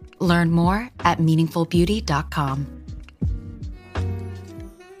age. Learn more at meaningfulbeauty.com.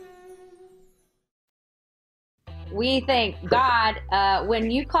 We thank God, when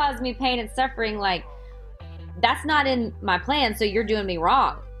you cause me pain and suffering, that's not in my plan, so you're doing me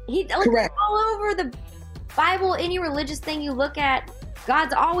wrong. Correct. All over the Bible, any religious thing you look at,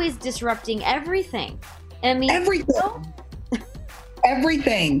 God's always disrupting everything. Everything.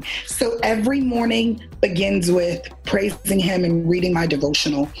 Everything. So every morning begins with praising Him and reading my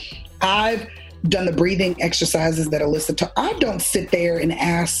devotional. I've done the breathing exercises that Alyssa taught. I don't sit there and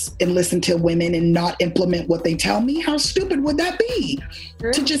ask and listen to women and not implement what they tell me. How stupid would that be?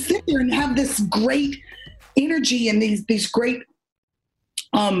 True. To just sit there and have this great energy and these great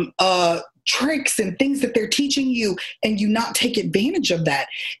tricks and things that they're teaching you, and you not take advantage of that.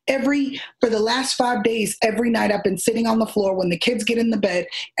 For the last 5 days, every night I've been sitting on the floor when the kids get in the bed,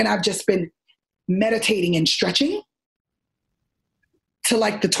 and I've just been meditating and stretching to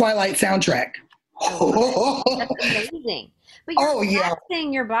the Twilight soundtrack. That's amazing. But you're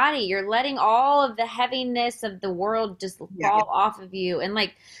relaxing your body. You're letting all of the heaviness of the world just fall off of you. And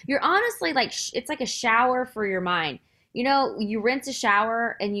you're honestly it's like a shower for your mind. You know, you rinse a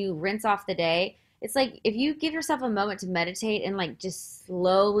shower and you rinse off the day. It's like if you give yourself a moment to meditate and just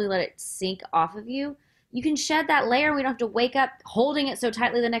slowly let it sink off of you, you can shed that layer. We don't have to wake up holding it so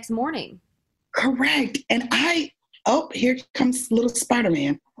tightly the next morning. Correct. And here comes little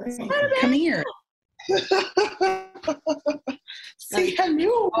Spider-Man. Come here. See, I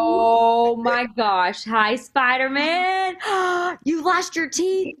knew. Oh my gosh. Hi, Spider-Man. You lost your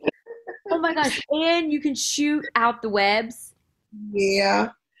teeth. Oh my gosh. And you can shoot out the webs. Yeah.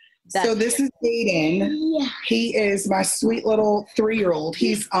 So this is Aiden. Yeah. He is my sweet little 3-year-old.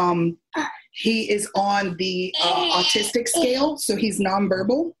 He is on the autistic scale, so he's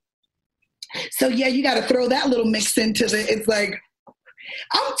nonverbal. So you got to throw that little mix into it's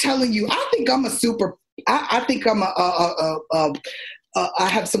I'm telling you, I think I'm I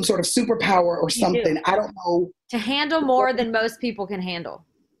have some sort of superpower or something. I don't know. To handle more than most people can handle.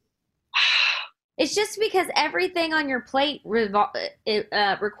 It's just because everything on your plate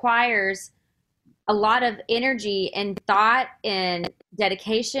requires a lot of energy and thought and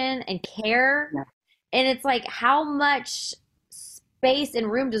dedication and care. Yeah. And it's how much space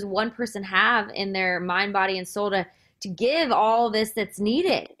and room does one person have in their mind, body, and soul to give all this that's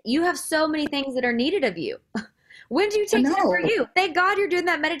needed? You have so many things that are needed of you. When do you take time for you? Thank God you're doing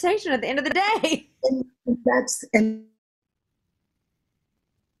that meditation at the end of the day. And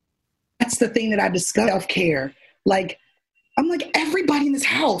that's the thing that I discuss, self-care. I'm everybody in this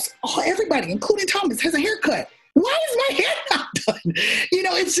house, everybody, including Thomas, has a haircut. Why is my hair not done?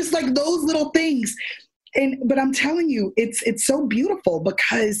 It's just those little things. But I'm telling you, it's so beautiful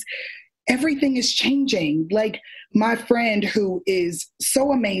because everything is changing. My friend who is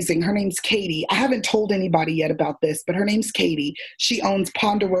so amazing, her name's Katie. I haven't told anybody yet about this, but her name's Katie. She owns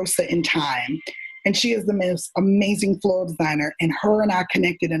Ponderosa in Time. And she is the most amazing floral designer. And her and I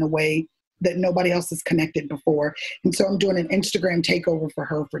connected in a way that nobody else has connected before. And so I'm doing an Instagram takeover for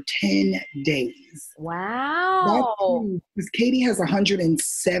her for 10 days. Wow. Because Katie has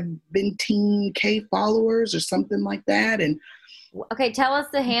 117K followers or something like that. And okay, tell us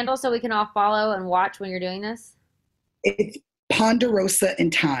the handle so we can all follow and watch when you're doing this. It's Ponderosa in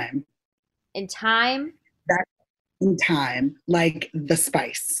Time. In Time? That's in Time, like the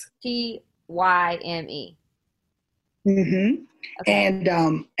spice. TYME. Mm-hmm. Okay. And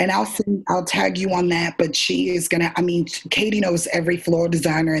I'll tag you on that, but she is Katie knows every floral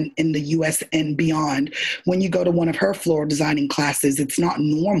designer in the US and beyond. When you go to one of her floral designing classes, it's not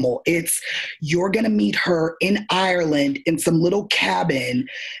normal. You're going to meet her in Ireland in some little cabin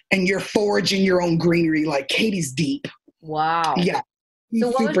and you're foraging your own greenery. Katie's deep. Wow. Yeah.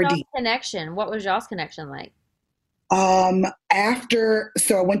 So what was y'all's connection? What was y'all's connection like?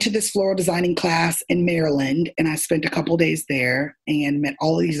 So I went to this floral designing class in Maryland and I spent a couple days there and met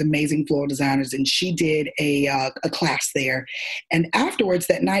all of these amazing floral designers, and she did a class there. And afterwards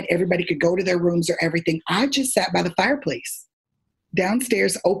that night, everybody could go to their rooms or everything. I just sat by the fireplace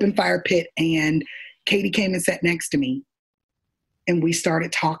downstairs, open fire pit, and Katie came and sat next to me. And we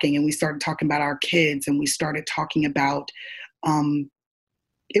started talking, and we started talking about our kids, and we started talking about,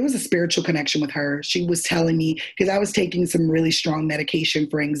 it was a spiritual connection with her. She was telling me, because I was taking some really strong medication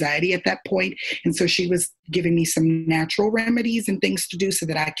for anxiety at that point. And so she was giving me some natural remedies and things to do so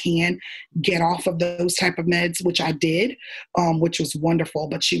that I can get off of those type of meds, which I did, which was wonderful.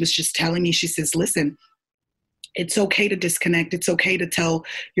 But she was just telling me, she says, listen, it's okay to disconnect. It's okay to tell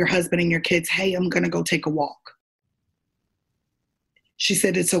your husband and your kids, hey, I'm going to go take a walk. She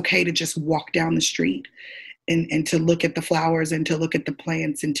said, it's okay to just walk down the street and to look at the flowers and to look at the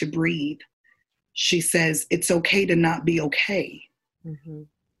plants and to breathe. She says, it's okay to not be okay. Mm-hmm.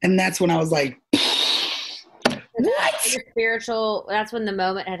 And that's when I was like, what? Spiritual, that's when the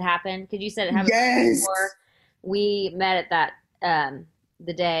moment had happened. Because you said it happened before we met at that,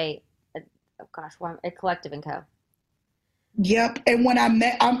 the day, at Collective & Co. Yep. And when I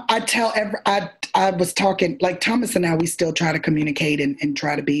met, I was talking, like Thomas and I, we still try to communicate and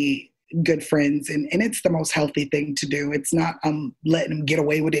try to be good friends. And it's the most healthy thing to do. It's not, letting him get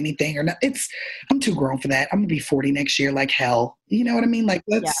away with anything or not. I'm too grown for that. I'm gonna be 40 next year, like hell. You know what I mean? Like,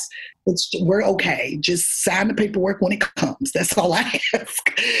 we're okay. Just sign the paperwork when it comes. That's all I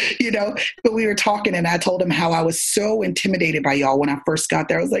ask, but we were talking and I told him how I was so intimidated by y'all when I first got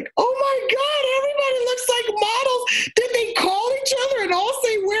there. I was like, oh my God, everybody looks like models. Did they call each other and all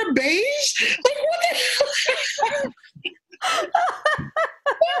say we're beige? Like, what the hell?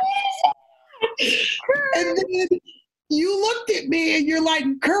 And then you looked at me and you're like,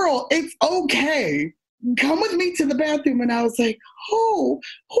 girl, it's okay. Come with me to the bathroom. And I was like, oh,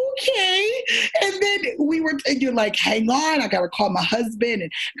 okay. And then and you're like, hang on, I got to call my husband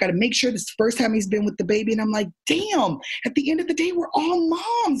and I got to make sure this is the first time he's been with the baby. And I'm like, damn, at the end of the day, we're all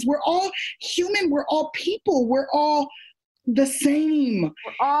moms. We're all human. We're all people. We're all the same.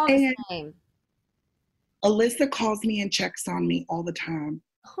 We're all the same. Alyssa calls me and checks on me all the time.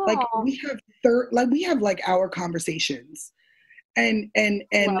 Like we have like our conversations and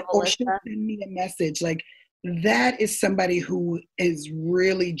or she'll send me a message. Like that is somebody who is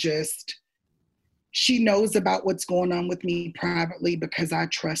really just, she knows about what's going on with me privately because I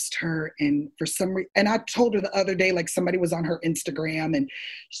trust her. And for some reason, and I told her the other day, like somebody was on her Instagram and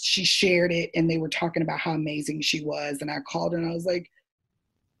she shared it and they were talking about how amazing she was. And I called her and I was like,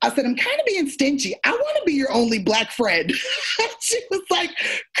 I said, I'm kind of being stingy. I want to be your only Black friend. She was like,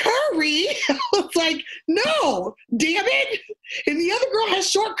 Curry? I was like, no, damn it. And the other girl has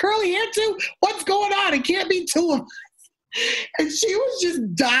short curly hair too. What's going on? It can't be two of us. And she was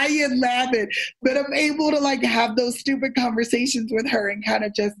just dying laughing. But I'm able to like have those stupid conversations with her and kind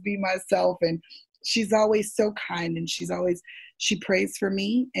of just be myself. And she's always so kind and she prays for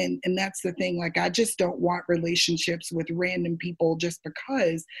me. And that's the thing. Like, I just don't want relationships with random people just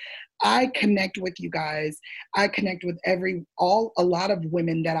because I connect with you guys. I connect with a lot of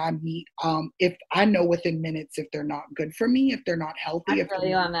women that I meet. If I know within minutes, if they're not good for me, if they're not healthy. I feel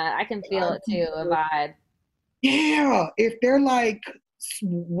you on that. I can feel it too, a vibe. Yeah. If they're like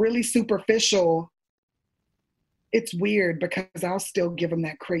really superficial, it's weird because I'll still give them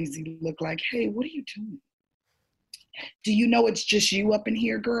that crazy look like, hey, what are you doing? Do you know it's just you up in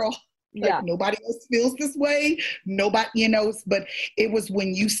here, girl? Like, nobody else feels this way. Nobody, but it was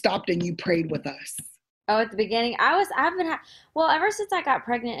when you stopped and you prayed with us. Oh, at the beginning, ever since I got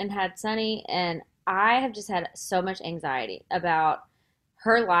pregnant and had Sunny, and I have just had so much anxiety about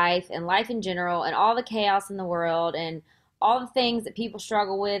her life and life in general and all the chaos in the world and all the things that people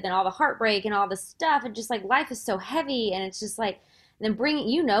struggle with and all the heartbreak and all the stuff. And just like life is so heavy and it's just like, then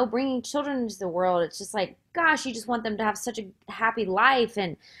bringing children into the world, it's just like, gosh, you just want them to have such a happy life.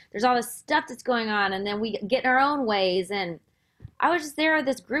 And there's all this stuff that's going on. And then we get in our own ways. And I was just there with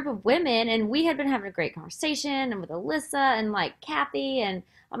this group of women and we had been having a great conversation and with Alyssa and like Kathy and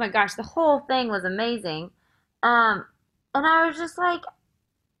oh my gosh, the whole thing was amazing. And I was just like,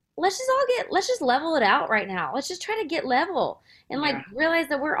 let's just level it out right now. Let's just try to get level and like realize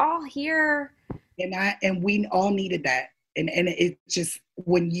that we're all here. And we all needed that. And it just,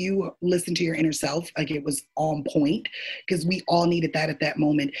 when you listen to your inner self, like it was on point because we all needed that at that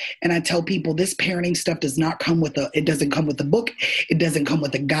moment. And I tell people this parenting stuff does not come it doesn't come with a book. It doesn't come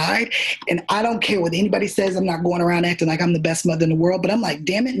with a guide. And I don't care what anybody says. I'm not going around acting like I'm the best mother in the world, but I'm like,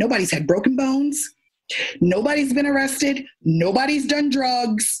 damn it. Nobody's had broken bones. Nobody's been arrested. Nobody's done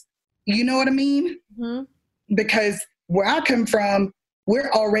drugs. You know what I mean? Mm-hmm. Because where I come from,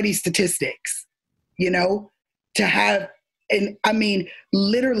 we're already statistics, to have And I mean,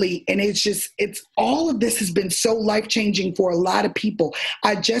 literally, and it's all of this has been so life-changing for a lot of people.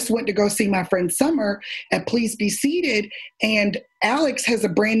 I just went to go see my friend Summer at Please Be Seated, and Alex has a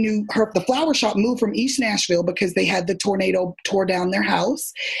brand new, the flower shop moved from East Nashville because they had the tornado tore down their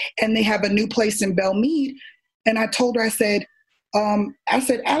house, and they have a new place in Belmead. And I told her, I said,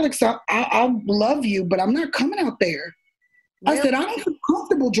 Alex, I love you, but I'm not coming out there. Really? I said, I don't feel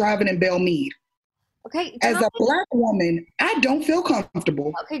comfortable driving in Belmead. Okay. As a Black woman, I don't feel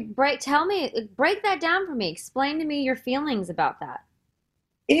comfortable. Okay, break that down for me. Explain to me your feelings about that.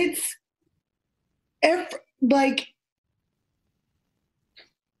 It's like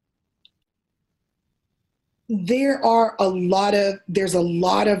we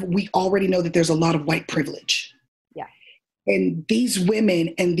already know that there's a lot of white privilege. Yeah. And these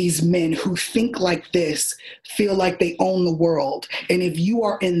women and these men who think like this feel like they own the world. And if you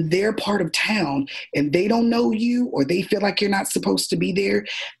are in their part of town and they don't know you or they feel like you're not supposed to be there,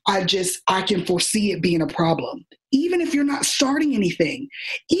 I can foresee it being a problem. Even if you're not starting anything,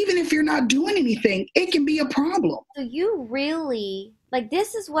 even if you're not doing anything, it can be a problem. So you really,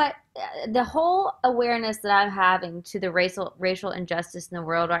 this is what the whole awareness that I'm having to the racial injustice in the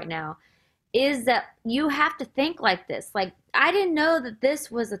world right now is that you have to think like this. I didn't know that this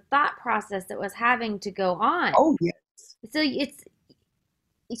was a thought process that was having to go on. Oh, yes. So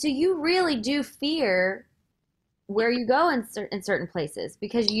so you really do fear where you go in certain places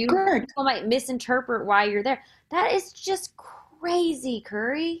because people might misinterpret why you're there. That is just crazy,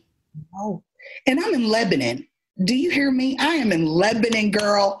 Curry. Oh, and I'm in Lebanon. Do you hear me? I am in Lebanon,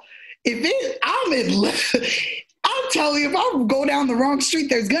 girl. I'm telling you, if I go down the wrong street,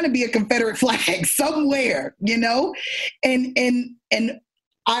 there's going to be a Confederate flag somewhere, but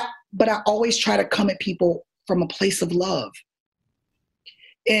I always try to come at people from a place of love.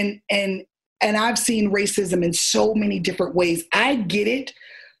 And I've seen racism in so many different ways. I get it.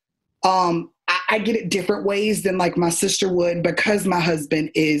 I get it different ways than my sister would because my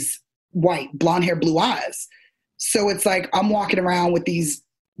husband is white, blonde hair, blue eyes. So it's I'm walking around with these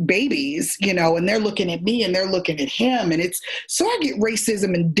babies, and they're looking at me and they're looking at him. And so I get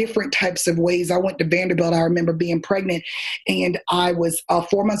racism in different types of ways. I went to Vanderbilt. I remember being pregnant and I was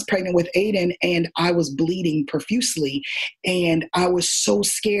 4 months pregnant with Aiden and I was bleeding profusely. And I was so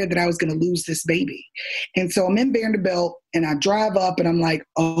scared that I was going to lose this baby. And so I'm in Vanderbilt and I drive up and I'm like,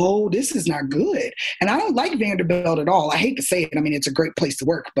 oh, this is not good. And I don't like Vanderbilt at all. I hate to say it. I mean, it's a great place to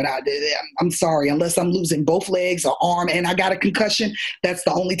work, but I'm sorry, unless I'm losing both legs or arm and I got a concussion, that's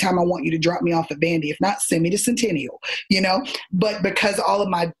the only time I want you to drop me off at Vandy. If not, send me to Centennial, But because all of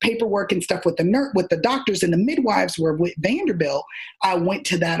my paperwork and stuff with the doctors and the midwives were with Vanderbilt, I went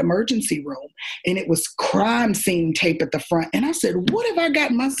to that emergency room and it was crime scene tape at the front. And I said, what have I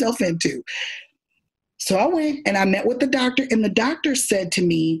gotten myself into? So I went and I met with the doctor, and the doctor said to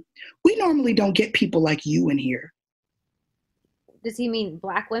me, we normally don't get people like you in here. Does he mean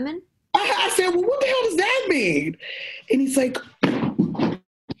Black women? I said, well, what the hell does that mean? And he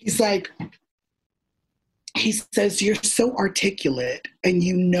says, you're so articulate and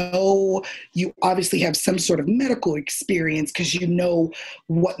you obviously have some sort of medical experience because you know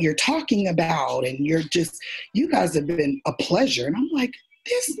what you're talking about. And you guys have been a pleasure. And I'm like,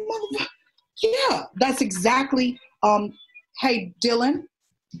 this motherfucker. Yeah, that's exactly. Hey, Dylan,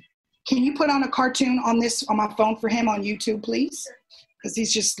 can you put on a cartoon on my phone for him on YouTube, please? Because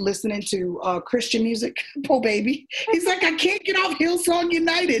he's just listening to Christian music. Poor baby. He's like, I can't get off Hillsong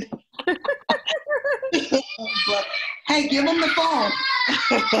United. But, hey, give him the phone.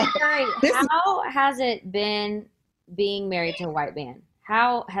 How has it been being married to a white man?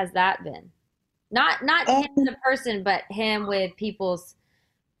 How has that been? Not him as a person, but him with people's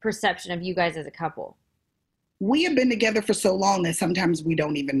perception of you guys as a couple. We have been together for so long that sometimes we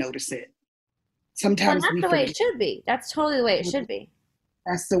don't even notice it. Sometimes that's the way it should be. That's totally the way it should be.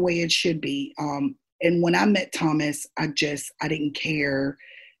 That's the way it should be. And when I met Thomas, I didn't care.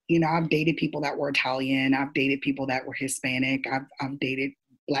 I've dated people that were Italian. I've dated people that were Hispanic. I've dated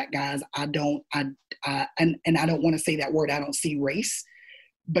Black guys. I don't want to say that word. I don't see race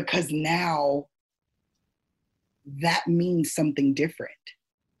because now that means something different.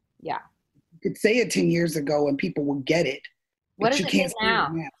 Yeah. You could say it 10 years ago and people will get it. What does it mean now?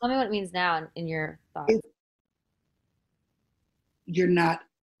 Tell me what it means now in your thoughts. You're not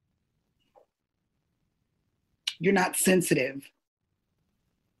sensitive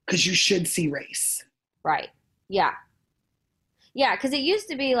because you should see race. Right. Yeah. Yeah, because it used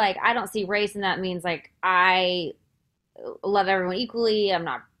to be I don't see race, and that means I love everyone equally. I'm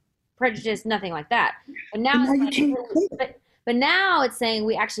not prejudiced, nothing like that. But now But now it's saying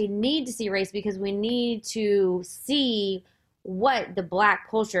we actually need to see race because we need to see what the Black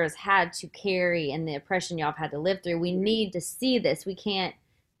culture has had to carry and the oppression y'all have had to live through. We need to see this. We can't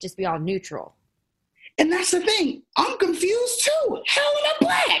just be all neutral. And that's the thing. I'm confused too. How am I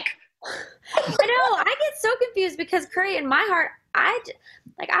Black? I know. I get so confused because Curry, in my heart, I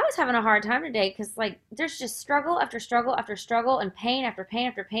was having a hard time today because like there's just struggle after struggle after struggle and pain after pain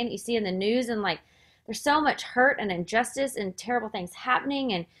after pain that you see in the news, and like there's so much hurt and injustice and terrible things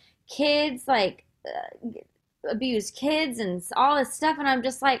happening, and kids like abused kids and all this stuff, and I'm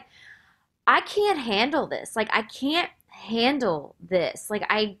just like, I can't handle this. Like I can't handle this. Like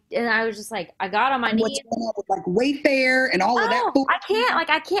I was just like, I got on my knees. What's going on with like Wayfair and all of that?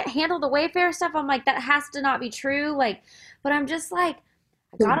 I can't handle the Wayfair stuff. I'm like, that has to not be true. Like, but I'm just like,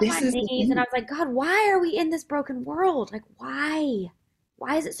 I got on my knees and I was like, God, why are we in this broken world? Like, why?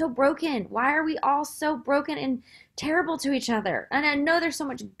 Why is it so broken? Why are we all so broken and terrible to each other? And I know there's so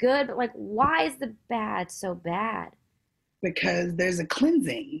much good, but like, why is the bad so bad? Because there's a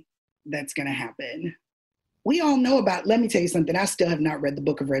cleansing that's going to happen. We all know about, let me tell you something. I still have not read the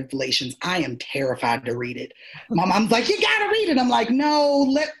book of Revelations. I am terrified to read it. My mom's like, you got to read it. I'm like,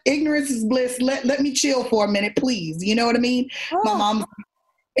 no, ignorance is bliss. Let me chill for a minute, please. You know what I mean? Oh. My mom,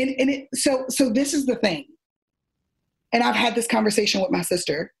 so this is the thing. And I've had this conversation with my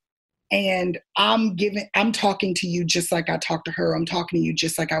sister, and I'm talking to you just like I talk to her. I'm talking to you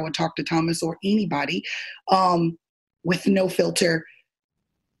just like I would talk to Thomas or anybody, with no filter.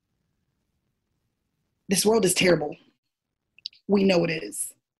 This world is terrible. We know it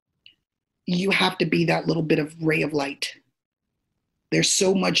is. You have to be that little bit of ray of light. There's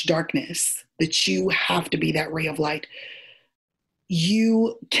so much darkness that you have to be that ray of light.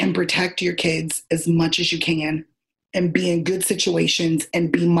 You can protect your kids as much as you can and be in good situations and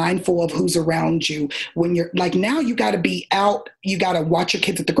be mindful of who's around you. When you're like, now you got to be out, you got to watch your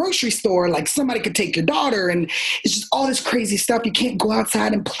kids at the grocery store. Like somebody could take your daughter, and it's just all this crazy stuff. You can't go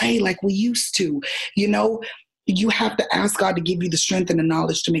outside and play like we used to. You know, you have to ask God to give you the strength and the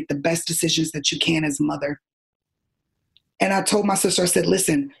knowledge to make the best decisions that you can as a mother. And I told my sister, I said,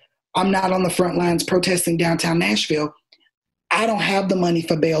 listen, I'm not on the front lines protesting downtown Nashville. I don't have the money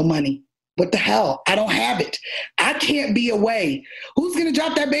for bail money. What the hell? I don't have it. I can't be away. Who's going to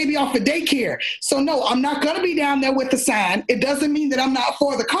drop that baby off at daycare? So no, I'm not going to be down there with the sign. It doesn't mean that I'm not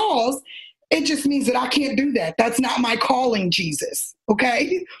for the cause. It just means that I can't do that. That's not my calling, Jesus.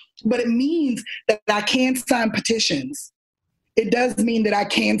 Okay? But it means that I can sign petitions. It does mean that I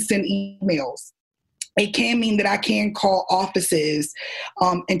can send emails. It can mean that I can call offices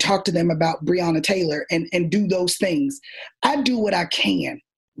and talk to them about Breonna Taylor and do those things. I do what I can.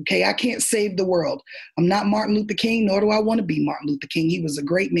 Okay, I can't save the world. I'm not Martin Luther King, nor do I want to be Martin Luther King. He was a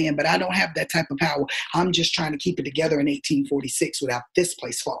great man, but I don't have that type of power. I'm just trying to keep it together in 1846 without this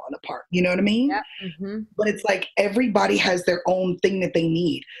place falling apart. You know what I mean? Yeah. Mm-hmm. But it's like everybody has their own thing that they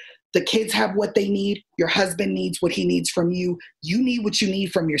need. The kids have what they need. Your husband needs what he needs from you. You need what you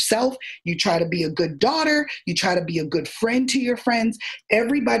need from yourself. You try to be a good daughter. You try to be a good friend to your friends.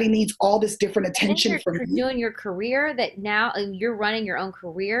 Everybody needs all this different attention from you. You're doing your career, that now you're running your own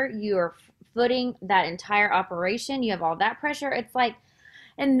career. You are footing that entire operation. You have all that pressure. It's like,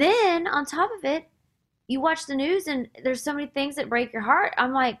 and then on top of it, you watch the news and there's so many things that break your heart.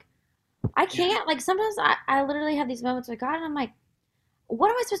 I'm like, I can't. Like sometimes I literally have these moments with God, and I'm like, what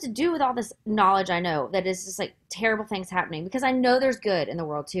am I supposed to do with all this knowledge I know that is just like terrible things happening? Because I know there's good in the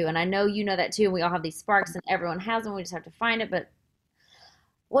world too. And I know you know that too. And we all have these sparks and everyone has them. We just have to find it. But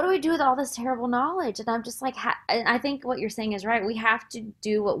what do we do with all this terrible knowledge? And I'm just like, I think what you're saying is right. We have to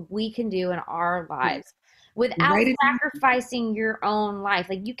do what we can do in our lives without sacrificing your own life.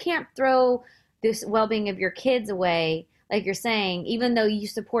 Like you can't throw this well-being of your kids away. Like you're saying, even though you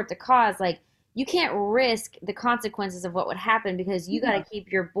support the cause, like, you can't risk the consequences of what would happen because you got to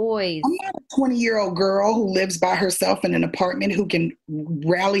keep your boys. I'm not a 20-year-old girl who lives by herself in an apartment who can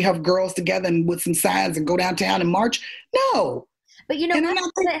rally her girls together and with some signs and go downtown and march. No. But you know,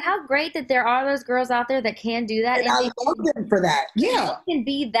 how great that there are those girls out there that can do that. And I love them for that. Yeah. They can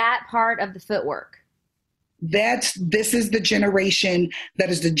be that part of the footwork. This is the generation that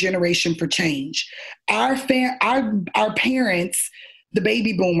is the generation for change. Our parents, the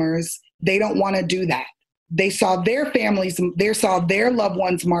baby boomers, they don't want to do that. They saw their families, they saw their loved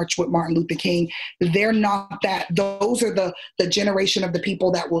ones march with Martin Luther King. They're not that. Those are the generation of the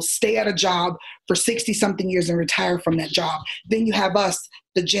people that will stay at a job for 60-something years and retire from that job. Then you have us,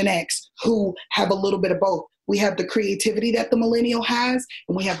 the Gen X, who have a little bit of both. We have the creativity that the millennial has,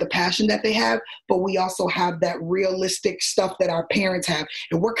 and we have the passion that they have, but we also have that realistic stuff that our parents have.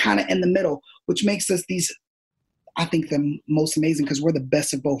 And we're kind of in the middle, which makes us I think the most amazing because we're the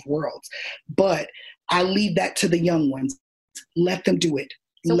best of both worlds. But I leave that to the young ones. let them do it.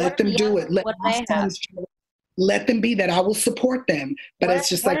 So Let them do it. Let what do my they have? sons, let them be that. I will support them. But it's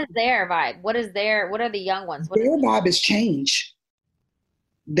just what like, is their vibe? What are the young ones? their vibe is change.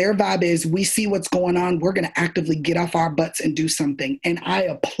 Their vibe is, we see what's going on. We're going to actively get off our butts and do something. And I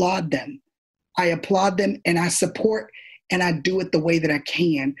applaud them. And I support, and I do it the way that I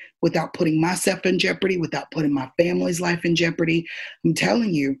can without putting myself in jeopardy, without putting my family's life in jeopardy. I'm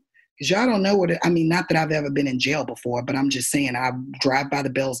telling you, because y'all don't know not that I've ever been in jail before, but I'm just saying, I drive by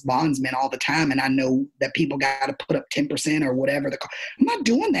the Bell's bondsman all the time, and I know that people got to put up 10% or whatever. I'm not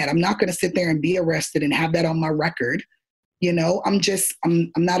doing that. I'm not going to sit there and be arrested and have that on my record. I'm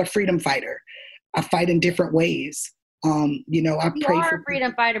not a freedom fighter. I fight in different ways. I pray are for a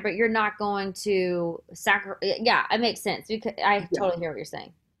freedom fighter, but you're not going to sacrifice. Yeah, it makes sense. Because I totally hear what you're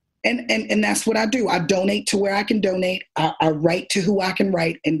saying. And that's what I do. I donate to where I can donate. I write to who I can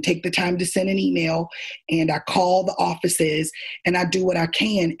write and take the time to send an email. And I call the offices and I do what I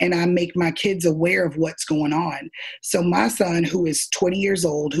can. And I make my kids aware of what's going on. So my son, who is 20 years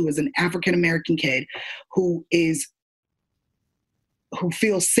old, who is an African-American kid, who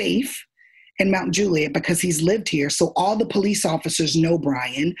feels safe in Mount Juliet because he's lived here. So all the police officers know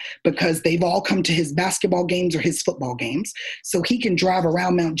Brian because they've all come to his basketball games or his football games. So he can drive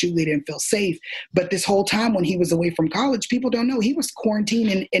around Mount Juliet and feel safe. But this whole time when he was away from college, people don't know he was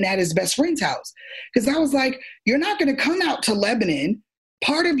quarantined and at his best friend's house. Because I was like, you're not going to come out to Lebanon.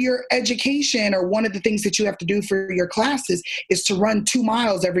 Part of your education, or one of the things that you have to do for your classes, is to run 2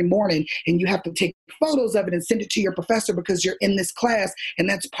 miles every morning, and you have to take photos of it and send it to your professor because you're in this class, and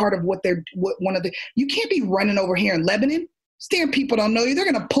that's part of you can't be running over here in Lebanon. Damn, people don't know you. They're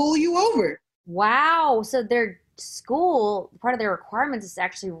going to pull you over. Wow. So their school, part of their requirements is to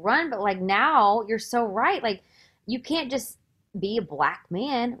actually run, but like now you're so right. Like you can't just be a black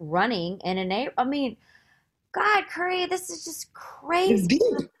man running in a neighborhood. I mean, God, Curry, this is just crazy.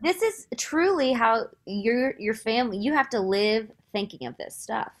 This is truly how your family, you have to live thinking of this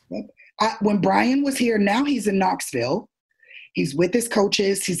stuff. When Brian was here, now he's in Knoxville. He's with his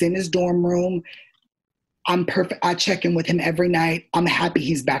coaches. He's in his dorm room. I'm perfect. I check in with him every night. I'm happy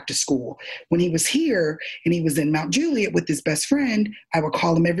he's back to school. When he was here and he was in Mount Juliet with his best friend, I would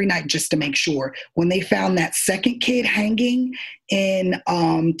call him every night just to make sure. When they found that second kid hanging in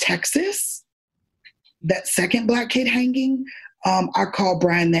Texas, that second black kid hanging, I called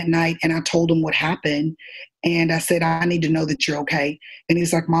Brian that night and I told him what happened. And I said, I need to know that you're okay. And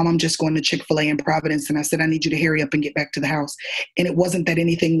he's like, Mom, I'm just going to Chick-fil-A in Providence. And I said, I need you to hurry up and get back to the house. And it wasn't that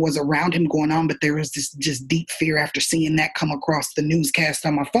anything was around him going on, but there was this just deep fear after seeing that come across the newscast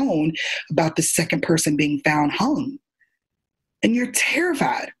on my phone about the second person being found hung. And you're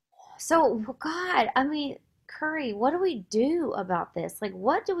terrified. So, God, I mean, Curry, what do we do about this? Like,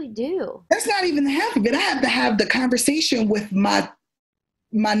 what do we do? That's not even the half of it. I have to have the conversation with my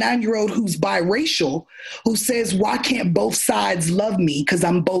 9-year-old who's biracial, who says, why can't both sides love me? Because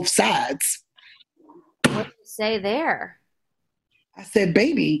I'm both sides. What do you say there? I said,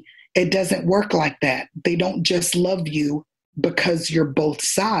 baby, it doesn't work like that. They don't just love you because you're both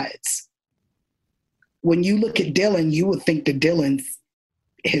sides. When you look at Dylan, you would think that Dylan's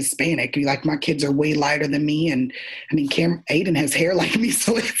Hispanic. Like, my kids are way lighter than me, and I mean, Aiden has hair like me,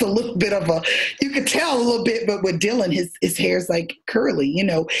 so it's a little bit of you could tell a little bit. But with Dylan, his hair's like curly,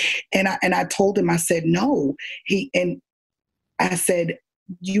 And I told him, I said, no, I said,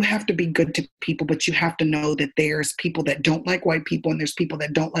 you have to be good to people, but you have to know that there's people that don't like white people and there's people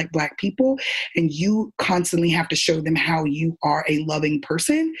that don't like black people, and you constantly have to show them how you are a loving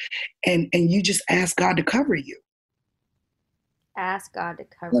person, and you just ask God to cover you. Ask God to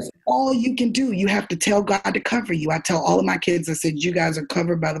cover That's you. all you can do. You have to tell God to cover you. I tell all of my kids, I said, you guys are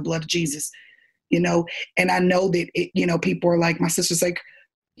covered by the blood of Jesus, and I know that, people are like, my sister's like,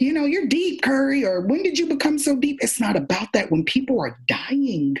 you're deep, Curry, or when did you become so deep? It's not about that. When people are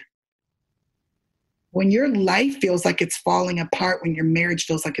dying, when your life feels like it's falling apart, when your marriage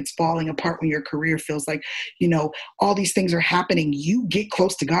feels like it's falling apart, when your career feels like, all these things are happening, you get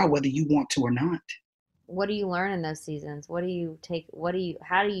close to God whether you want to or not. What do you learn in those seasons? How do you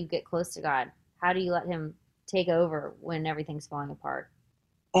get close to God? How do you let him take over when everything's falling apart?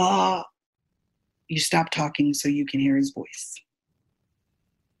 You stop talking so you can hear his voice.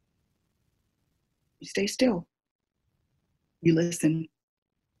 You stay still. You listen.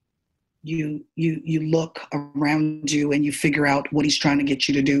 You look around you and you figure out what he's trying to get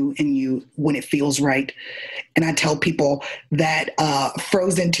you to do, and when it feels right. And I tell people that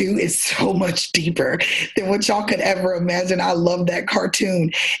Frozen 2 is so much deeper than what y'all could ever imagine. I love that cartoon.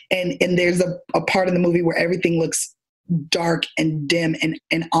 And there's a part of the movie where everything looks dark and dim.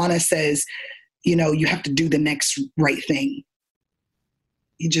 And Anna says, you have to do the next right thing.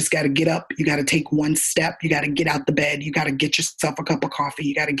 You just got to get up. You got to take one step. You got to get out the bed. You got to get yourself a cup of coffee.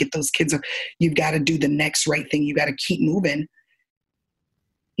 You got to get those kids up. You've got to do the next right thing. You got to keep moving,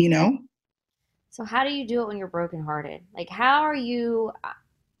 So how do you do it when you're brokenhearted? Like, how are you,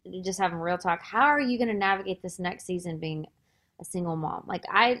 just having real talk, how are you going to navigate this next season being a single mom? Like,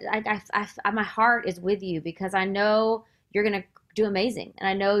 my heart is with you because I know you're going to do amazing. And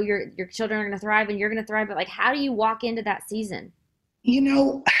I know your children are going to thrive and you're going to thrive. But like, how do you walk into that season? I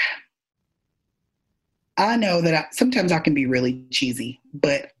know that sometimes I can be really cheesy,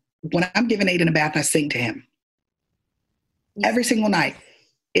 but when I'm giving Aiden a bath, I sing to him every single night.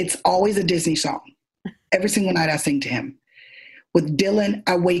 It's always a Disney song. Every single night I sing to him. With Dylan,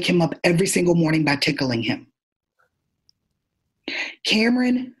 I wake him up every single morning by tickling him.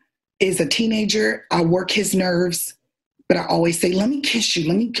 Cameron is a teenager. I work his nerves, but I always say, let me kiss you.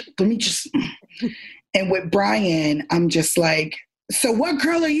 Let me just. And with Brian, I'm just like, so what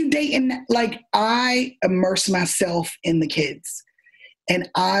girl are you dating? Like, I immerse myself in the kids. And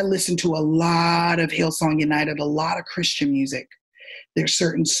I listen to a lot of Hillsong United, a lot of Christian music. There's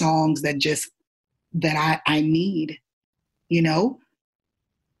certain songs that I need,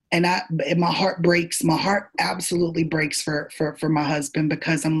 and my heart breaks. My heart absolutely breaks for my husband,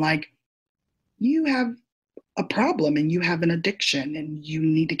 because I'm like, you have a problem and you have an addiction and you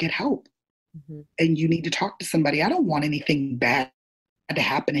need to get help. Mm-hmm. And you need to talk to somebody. I don't want anything bad to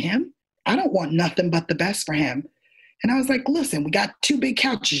happen to him. I don't want nothing but the best for him. And I was like, listen, we got 2 big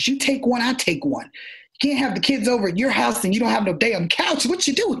couches. You take one, I take one. You can't have the kids over at your house and you don't have no damn couch. What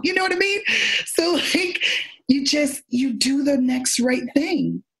you do? You know what I mean? So like, you do the next right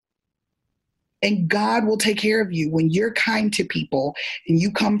thing. And God will take care of you when you're kind to people and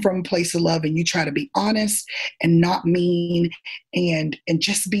you come from a place of love and you try to be honest and not mean and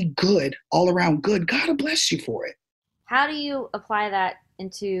just be good, all around good. God will bless you for it. How do you apply that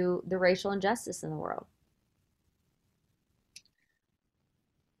into the racial injustice in the world?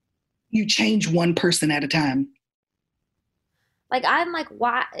 You change one person at a time. Like, I'm like,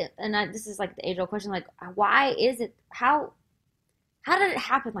 why? And this is like the age-old question. Like, why is it? How did it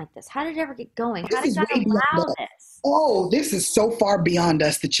happen like this? How did it ever get going? How did God allow this? Oh, this is so far beyond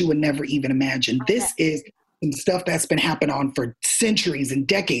us that you would never even imagine. Okay. This is some stuff that's been happening on for centuries and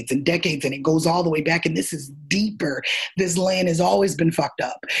decades, and it goes all the way back. And this is deeper. This land has always been fucked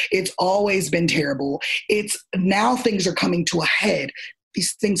up. It's always been terrible. It's now things are coming to a head.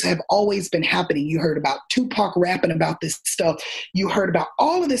 These things have always been happening. You heard about Tupac rapping about this stuff. You heard about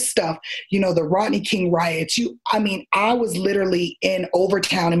all of this stuff, the Rodney King riots. I was literally in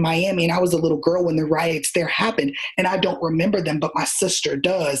Overtown in Miami, and I was a little girl when the riots there happened, and I don't remember them, but my sister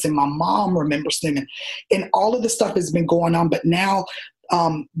does, and my mom remembers them, and all of the stuff has been going on. But now,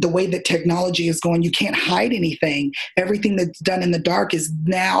 the way that technology is going, you can't hide anything. Everything that's done in the dark is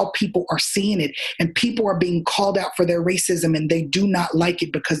now people are seeing it, and people are being called out for their racism, and they do not like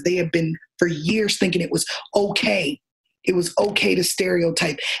it because they have been for years thinking it was okay. It was okay to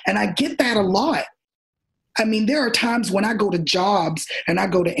stereotype. And I get that a lot. I mean, there are times when I go to jobs and I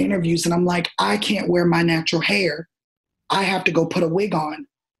go to interviews and I'm like, I can't wear my natural hair. I have to go put a wig on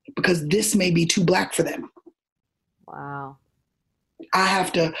because this may be too black for them. Wow. I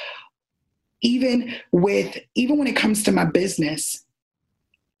have to, even when it comes to my business,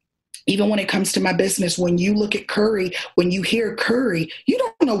 when you look at curry, when you hear curry, you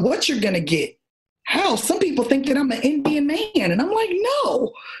don't know what you're going to get. Hell, some people think that I'm an Indian man, and I'm like,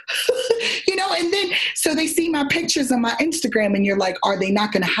 no, and then, so they see my pictures on my Instagram and you're like, are they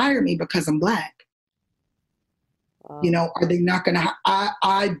not going to hire me because I'm black? Wow. Are they not going to,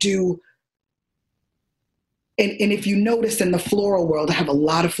 I do. And if you notice in the floral world, I have a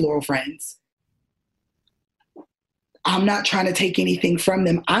lot of floral friends. I'm not trying to take anything from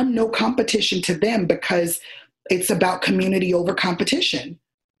them. I'm no competition to them because it's about community over competition.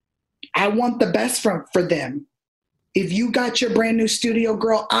 I want the best for them. If you got your brand new studio,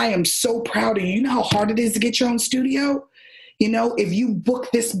 girl, I am so proud of you. You know how hard it is to get your own studio? If you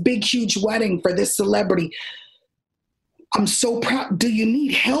book this big, huge wedding for this celebrity, I'm so proud. Do you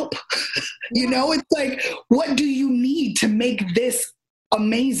need help? It's like, what do you need to make this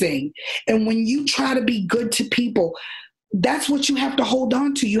amazing? And when you try to be good to people, that's what you have to hold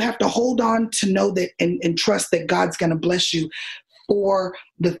on to. You have to hold on to know that and trust that God's going to bless you for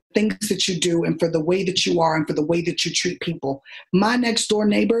the things that you do and for the way that you are and for the way that you treat people. My next door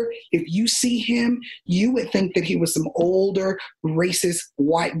neighbor, if you see him, you would think that he was some older, racist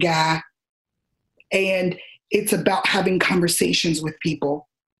white guy. And it's about having conversations with people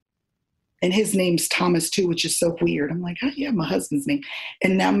And his name's Thomas too, which is so weird. I'm like, oh yeah, my husband's name.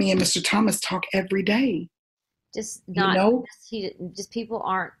 And now me and Mr. Thomas talk every day. Just not, you know? just people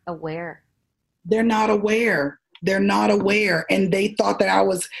aren't aware. They're not aware. They're not aware. And they thought that I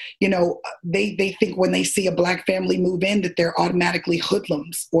was, they think when they see a Black family move in that they're automatically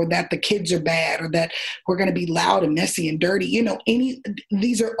hoodlums, or that the kids are bad, or that we're going to be loud and messy and dirty.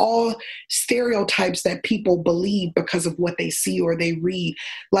 These are all stereotypes that people believe because of what they see or they read.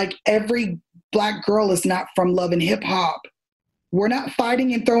 Like, every Black girl is not from Love and Hip Hop. We're not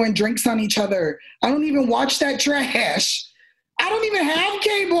fighting and throwing drinks on each other. I don't even watch that trash. I don't even have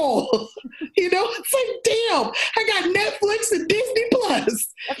cable. It's like, damn, I got Netflix and Disney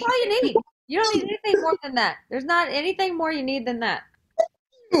Plus. That's all you need. You don't need anything more than that. There's not anything more you need than that.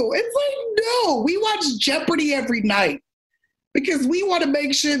 It's like, no, we watch Jeopardy every night because we want to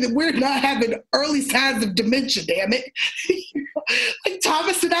make sure that we're not having early signs of dementia, damn it. Like,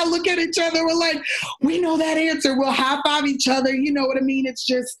 Thomas and I look at each other, we're like, we know that answer. We'll high five each other. You know what I mean? It's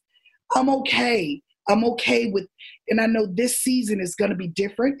just, I'm okay. I'm okay with, and I know this season is going to be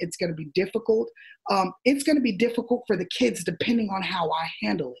different. It's going to be difficult. It's going to be difficult for the kids depending on how I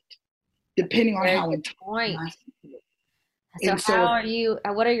handle it, depending on how I handle it.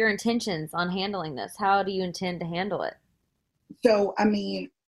 So what are your intentions on handling this? How do you intend to handle it? So, I mean,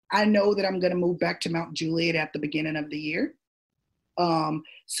 I know that I'm going to move back to Mount Juliet at the beginning of the year. Dylan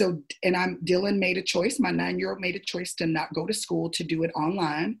made a choice. My 9-year-old made a choice to not go to school, to do it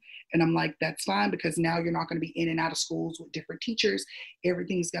online. And I'm like, that's fine, because now you're not going to be in and out of schools with different teachers.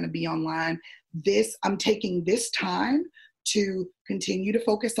 Everything's going to be online. I'm taking this time to continue to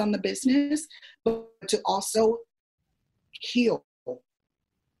focus on the business, but to also heal.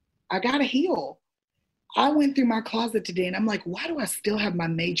 I got to heal. I went through my closet today and I'm like, why do I still have my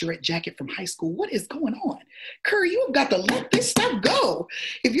majorette jacket from high school? What is going on? Curry, you have got to let this stuff go.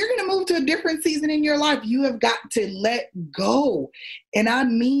 If you're going to move to a different season in your life, you have got to let go. And I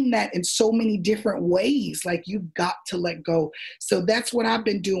mean that in so many different ways. Like, you've got to let go. So that's what I've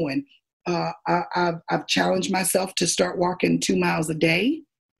been doing. I've challenged myself to start walking 2 miles a day.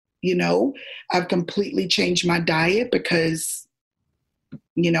 I've completely changed my diet because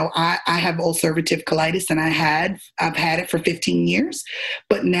I have ulcerative colitis, and I've had it for 15 years,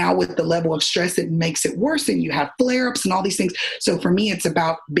 but now with the level of stress, it makes it worse, and you have flare-ups and all these things. So for me, it's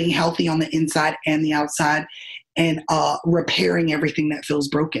about being healthy on the inside and the outside, and repairing everything that feels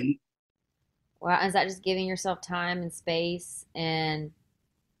broken. Wow. Is that just giving yourself time and space, and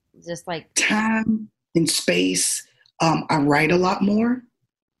just like time and space? I write a lot more.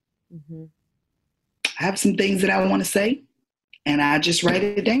 Mm-hmm. I have some things that I want to say, and I just write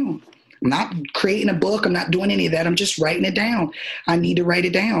it down. I'm not creating a book. I'm not doing any of that. I'm just writing it down. I need to write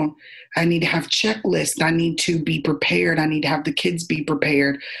it down. I need to have checklists. I need to be prepared. I need to have the kids be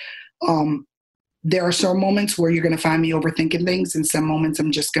prepared. There are some moments where you're going to find me overthinking things, and some moments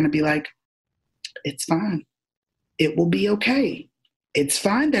I'm just going to be like, it's fine. It will be okay. It's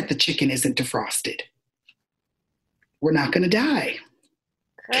fine that the chicken isn't defrosted. We're not going to die.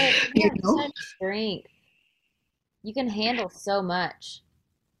 Kurt, you have such strength. You can handle so much.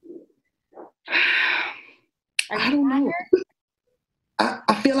 I don't know.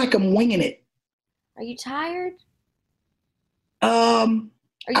 I feel like I'm winging it. Are you tired? I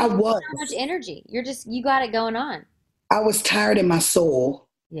was. So much energy. You got it going on. I was tired in my soul.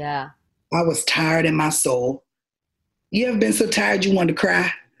 Yeah. I was tired in my soul. You ever been so tired you wanted to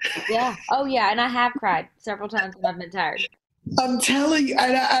cry? Yeah. Oh, yeah. And I have cried several times when I've been tired. I'm telling you.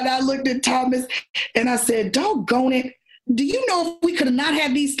 And I looked at Thomas and I said, doggone it. Do you know if we could have not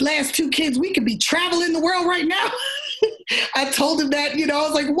had these last 2 kids, we could be traveling the world right now? I told him that, I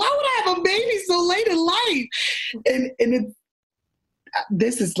was like, why would I have a baby so late in life? And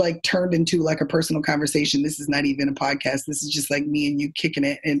this is like turned into like a personal conversation. This is not even a podcast. This is just like me and you kicking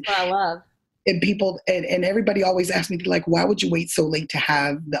it. And I love. And people and everybody always asks me, like, why would you wait so late to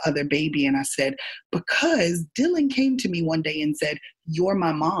have the other baby? And I said, because Dylan came to me one day and said, you're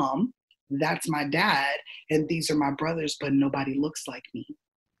my mom, that's my dad, and these are my brothers, but nobody looks like me.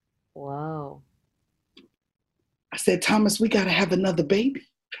 Whoa. I said, Thomas, we got to have another baby.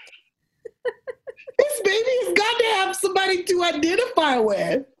 This baby has got to have somebody to identify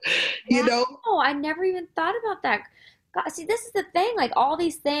with, No, I never even thought about that. God, see, this is the thing, like all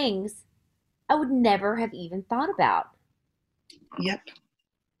these things I would never have even thought about. Yep.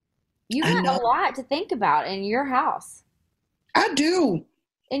 You got a lot to think about in your house. I do.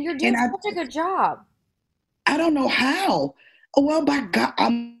 And you're doing such a good job. I don't know how. Oh, well, by God,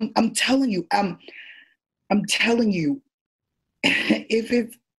 I'm telling you, I'm telling you,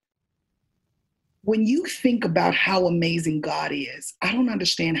 if when you think about how amazing God is, I don't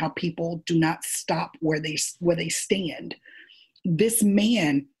understand how people do not stop where they stand. This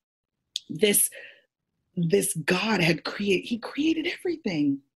man, this God he created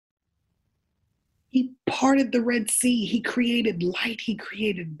everything. He parted the Red Sea. He created light. He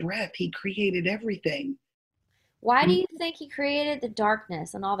created breath. He created everything. Why do you think he created the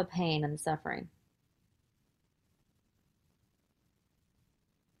darkness and all the pain and the suffering?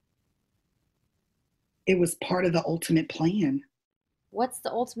 It was part of the ultimate plan. What's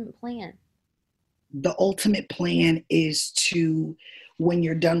the ultimate plan? The ultimate plan is to, when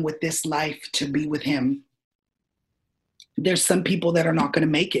you're done with this life, to be with him. There's some people that are not going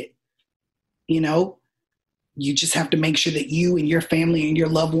to make it. You just have to make sure that you and your family and your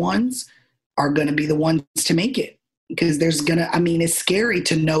loved ones are going to be the ones to make it. Because it's scary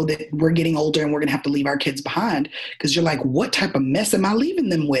to know that we're getting older and we're going to have to leave our kids behind. Because you're like, what type of mess am I leaving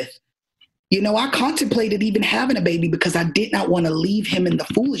them with? I contemplated even having a baby because I did not want to leave him in the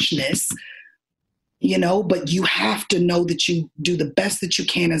foolishness, but you have to know that you do the best that you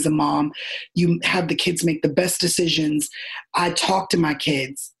can as a mom. You have the kids make the best decisions. I talk to my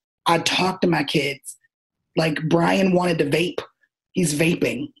kids. Like Brian wanted to vape. He's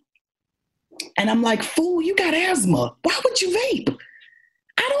vaping. And I'm like, fool, you got asthma. Why would you vape?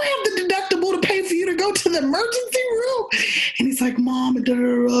 I don't have the deductible to pay for you to go to the emergency room. And he's like, Mom,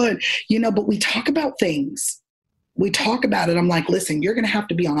 but we talk about things. We talk about it. I'm like, listen, you're going to have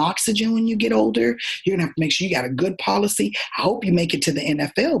to be on oxygen when you get older. You're going to have to make sure you got a good policy. I hope you make it to the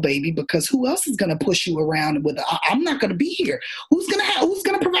NFL, baby, because who else is going to push you around I'm not going to be here. Who's going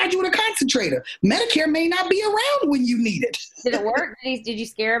to provide you with a concentrator? Medicare may not be around when you need it. Did it work? Did you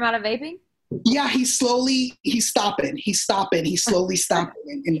scare him out of vaping? Yeah, he's stopping. He's slowly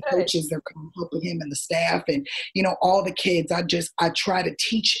stopping. And the coaches, they're helping him and the staff and, all the kids. I try to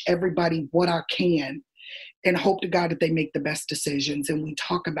teach everybody what I can and hope to God that they make the best decisions. And we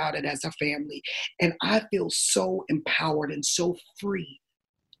talk about it as a family. And I feel so empowered and so free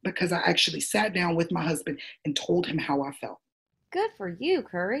because I actually sat down with my husband and told him how I felt. Good for you,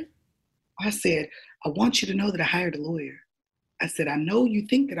 Curry. I said, I want you to know that I hired a lawyer. I said, I know you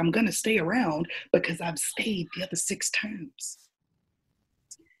think that I'm going to stay around because I've stayed the other 6 times.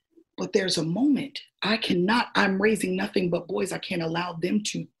 But there's a moment I'm raising nothing but boys. I can't allow them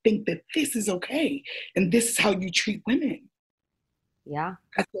to think that this is okay. And this is how you treat women. Yeah.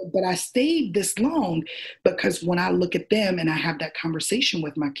 I said, but I stayed this long because when I look at them and I have that conversation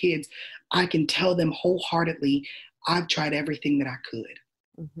with my kids, I can tell them wholeheartedly, I've tried everything that I could.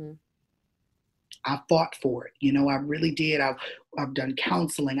 Mm-hmm. I fought for it. I really did. I've done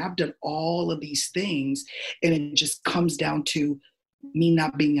counseling. I've done all of these things. And it just comes down to me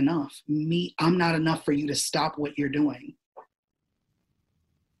not being enough. I'm not enough for you to stop what you're doing.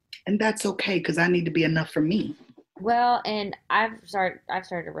 And that's okay because I need to be enough for me. Well, and I've started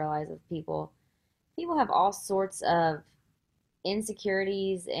to realize that people have all sorts of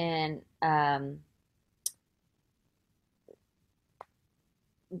insecurities and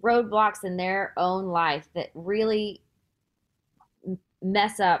roadblocks in their own life that really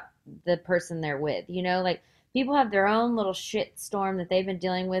mess up the person they're with. Like people have their own little shit storm that they've been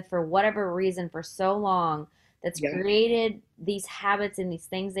dealing with for whatever reason for so long that's created these habits and these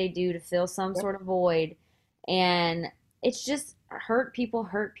things they do to fill some sort of void. And it's just hurt people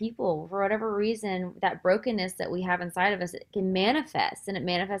for whatever reason. That brokenness that we have inside of us, it can manifest, and it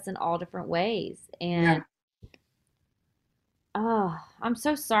manifests in all different ways. And oh, I'm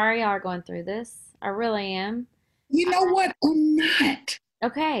so sorry y'all are going through this. I really am. You know what? I'm not.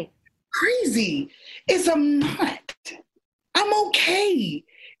 Okay. Crazy. I'm not. I'm okay.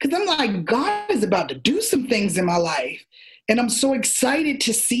 Because I'm like, God is about to do some things in my life. And I'm so excited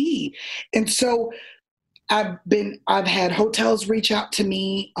to see. And so I've had hotels reach out to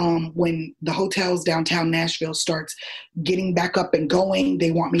me when the hotels downtown Nashville starts getting back up and going.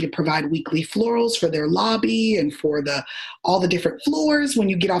 They want me to provide weekly florals for their lobby and for all the different floors when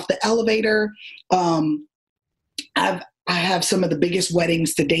you get off the elevator. I have some of the biggest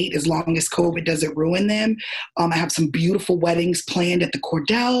weddings to date, as long as COVID doesn't ruin them. I have some beautiful weddings planned at the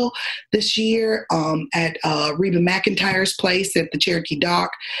Cordell this year, at Reba McEntire's place at the Cherokee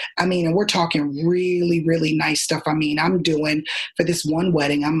Dock. And we're talking really, really nice stuff. I'm doing for this one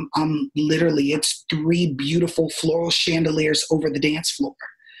wedding, I'm literally, it's 3 beautiful floral chandeliers over the dance floor.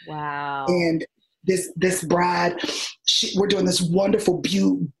 Wow. And this bride, we're doing this wonderful,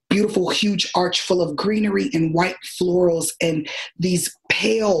 beautiful, huge arch full of greenery and white florals and these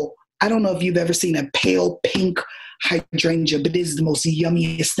pale, I don't know if you've ever seen a pale pink hydrangea, but it is the most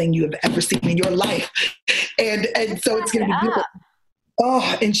yummiest thing you have ever seen in your life. And so it's going to be beautiful.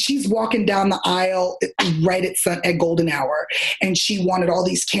 Oh, and she's walking down the aisle right at golden hour, and she wanted all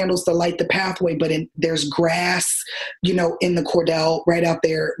these candles to light the pathway, but there's grass, in the cordel right out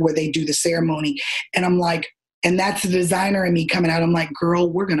there where they do the ceremony. And I'm like, and that's the designer in me coming out. I'm like,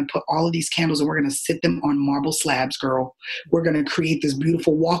 girl, we're going to put all of these candles and we're going to sit them on marble slabs, girl. We're going to create this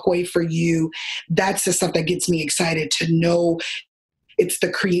beautiful walkway for you. That's the stuff that gets me excited to know. It's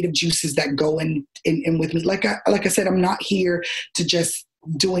the creative juices that go in with me. Like I said, I'm not here to just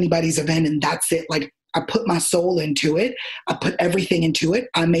do anybody's event and that's it. Like, I put my soul into it. I put everything into it.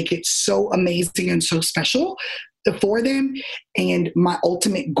 I make it so amazing and so special for them. And my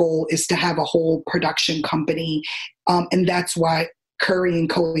ultimate goal is to have a whole production company. And that's why Curry &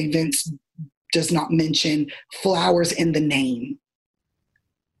 Co. Events does not mention flowers in the name,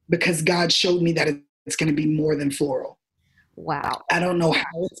 because God showed me that it's going to be more than floral. Wow. I don't know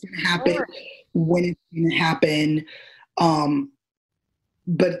how it's going to happen, when it's going to happen.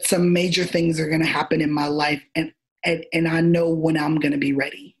 But some major things are going to happen in my life. And I know when I'm going to be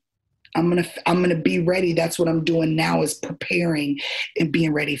ready. I'm going to be ready. That's what I'm doing now, is preparing and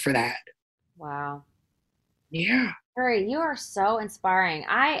being ready for that. Wow. Yeah. Curry, you are so inspiring.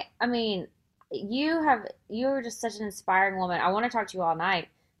 I mean, you're just such an inspiring woman. I want to talk to you all night,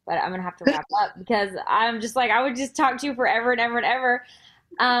 but I'm gonna have to wrap up because I'm just like, I would just talk to you forever and ever and ever.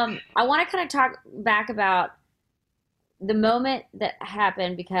 I want to kind of talk back about the moment that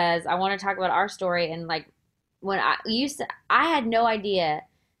happened, because I want to talk about our story. And like, when I had no idea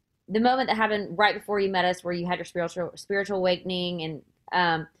the moment that happened right before you met us, where you had your spiritual awakening,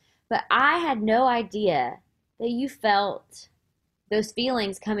 and but I had no idea that you felt those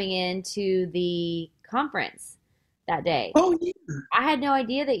feelings coming into the conference that day. Oh, yeah. I had no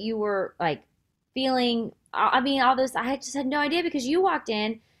idea that you were like feeling, I mean, all this, I just had no idea, because you walked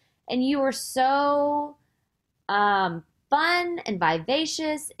in and you were so fun and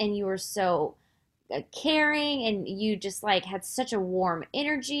vivacious, and you were so caring, and you just like had such a warm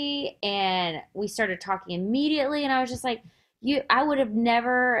energy, and we started talking immediately, and I was just like, I would have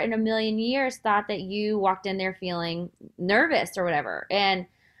never in a million years thought that you walked in there feeling nervous or whatever. And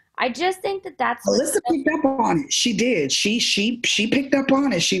I just think that that's Alyssa picked up on it. She did. She picked up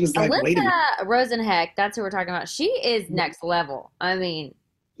on it. She was like, Alyssa wait a minute. Rosenheck, that's who we're talking about. She is next level. I mean,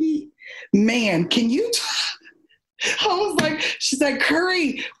 man, can you I was like, she's like,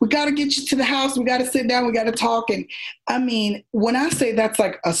 Curry, we got to get you to the house. We got to sit down. We got to talk. And I mean, when I say that's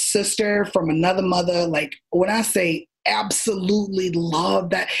like a sister from another mother, like when I say absolutely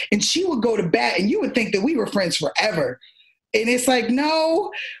love that, and she would go to bat and you would think that we were friends forever. And it's like,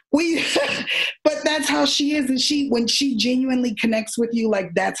 no, but that's how she is. And when she genuinely connects with you,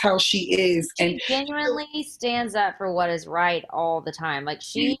 like that's how she is. And she genuinely stands up for what is right all the time. Like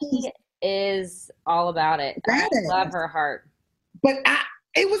she is all about it. I love her heart. But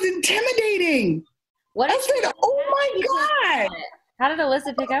it was intimidating. What I said, oh my God. How did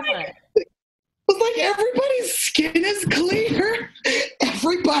Alyssa pick up on it? It was like everybody's skin is clear.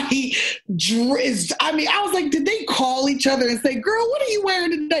 Everybody is, I mean, I was like, did they call each other and say, girl, what are you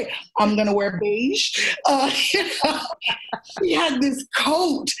wearing today? I'm going to wear beige. She had this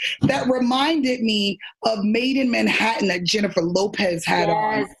coat that reminded me of Made in Manhattan that Jennifer Lopez had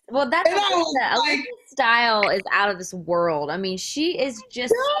on. Well, that's Alyssa's style is out of this world. I mean, she is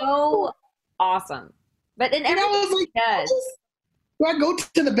just so awesome. But in everything she does. Do I go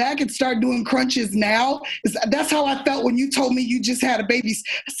to the back and start doing crunches now? That's how I felt when you told me you just had a baby.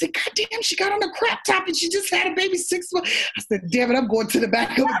 I said, God damn, she got on a crop top and she just had a baby 6 months. I said, damn it, I'm going to the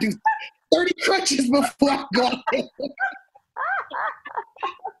back. I'm going to do 30 crunches before I go.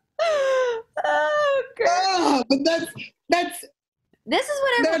 Oh, God. But that's. This is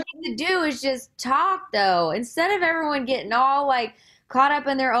what everyone needs to do, is just talk, though. Instead of everyone getting all like caught up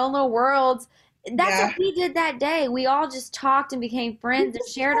in their own little worlds. That's what we did that day. We all just talked and became friends and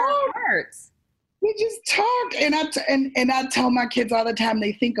shared our hearts. We just talk, and I tell my kids all the time,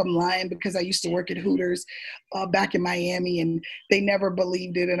 they think I'm lying because I used to work at Hooters back in Miami, and they never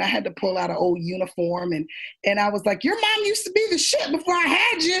believed it. And I had to pull out an old uniform, and I was like, your mom used to be the shit before I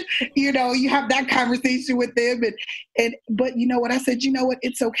had you. You know, you have that conversation with them, but you know what? I said, you know what?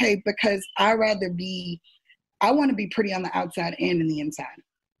 It's okay, because I want to be pretty on the outside and in the inside.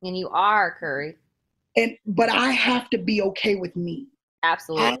 And you are, Curry. But I have to be okay with me.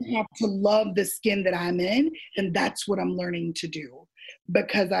 Absolutely. I have to love the skin that I'm in, and that's what I'm learning to do.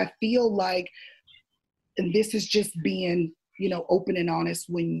 Because I feel like, and this is just being, open and honest,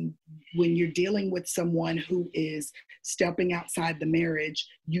 when you're dealing with someone who is stepping outside the marriage,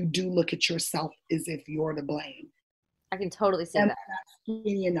 you do look at yourself as if you're to blame. I can totally see that. Am I not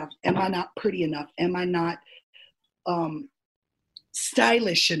skinny enough? Am I not pretty enough? Am I not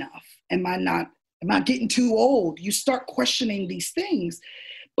stylish enough? Am I getting too old? You start questioning these things.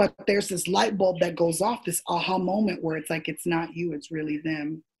 But there's this light bulb that goes off, this aha moment where it's like, it's not you, it's really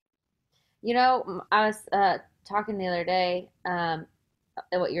them. You know, I was talking the other day,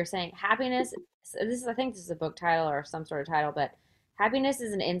 what you're saying, happiness, I think this is a book title or some sort of title, but happiness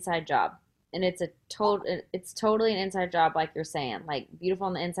is an inside job. And it's totally an inside job, like you're saying, like beautiful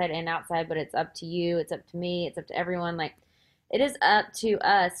on the inside and outside, but it's up to you, it's up to me, it's up to everyone. Like, it is up to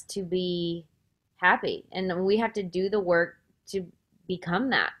us to be happy, and we have to do the work to become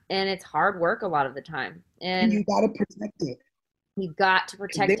that. And it's hard work a lot of the time. And you got to protect it. You got to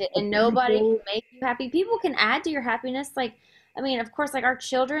protect it. And nobody can make you happy. People can add to your happiness. Like, I mean, of course, like our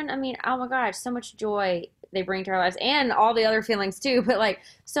children, I mean, oh my gosh, so much joy they bring to our lives, and all the other feelings too, but like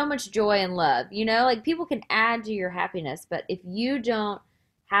so much joy and love, you know, like people can add to your happiness, but if you don't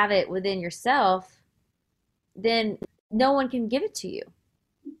have it within yourself, then no one can give it to you.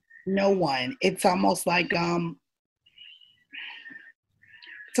 No one. It's almost like I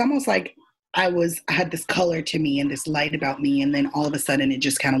had this color to me and this light about me, and then all of a sudden it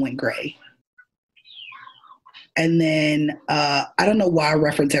just kind of went gray. And then I don't know why I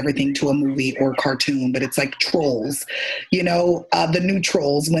reference everything to a movie or cartoon, but it's like Trolls, you know, the new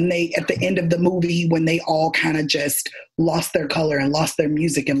Trolls, when they, at the end of the movie, when they all kind of just lost their color and lost their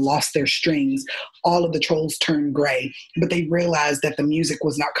music and lost their strings, all of the trolls turned gray. But they realized that the music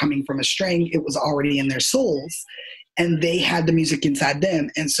was not coming from a string. It was already in their souls. And they had the music inside them.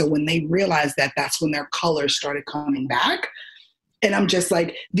 And so when they realized that, that's when their colors started coming back. And I'm just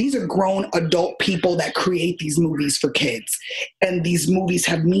like, these are grown adult people that create these movies for kids. And these movies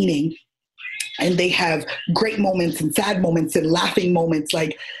have meaning. And they have great moments and sad moments and laughing moments.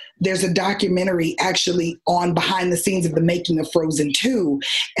 Like, there's a documentary actually on behind the scenes of the making of Frozen 2.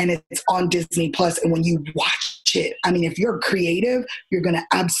 And it's on Disney Plus. And when you watch it, I mean, if you're creative, you're going to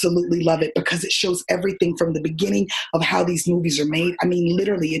absolutely love it, because it shows everything from the beginning of how these movies are made. I mean,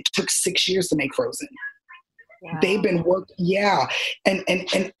 literally, it took 6 years to make Frozen. Wow. They've been working, yeah. And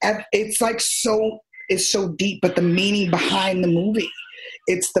it's like it's so deep, but the meaning behind the movie,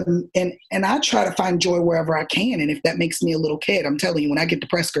 and I try to find joy wherever I can. And if that makes me a little kid, I'm telling you, when I get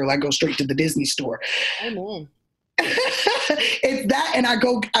depressed, girl, I go straight to the Disney store. Amen. It's that, and I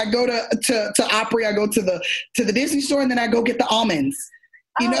go to Opry, I go to the Disney store, and then I go get the almonds.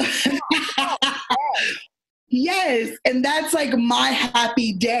 You know? Yes, and that's like my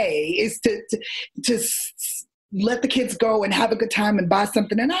happy day, is to let the kids go and have a good time and buy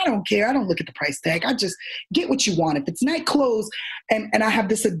something. And I don't care. I don't look at the price tag. I just get what you want. If it's night clothes, and I have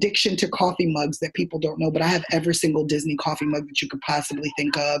this addiction to coffee mugs that people don't know, but I have every single Disney coffee mug that you could possibly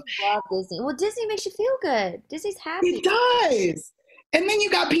think of. I love Disney. Well, Disney makes you feel good. Disney's happy. It does. And then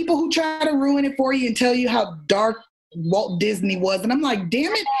you got people who try to ruin it for you and tell you how dark Walt Disney was. And I'm like,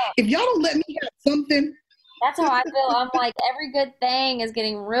 damn it, if y'all don't let me have something. That's how I feel. I'm like, every good thing is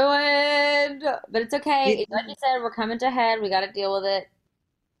getting ruined, but it's okay. Like you said, we're coming to head. We got to deal with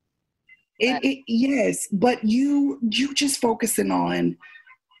it. Yes, but you just focusing on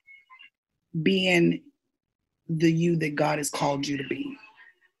being the you that God has called you to be.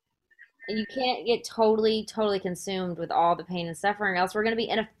 And you can't get totally consumed with all the pain and suffering, else we're going to be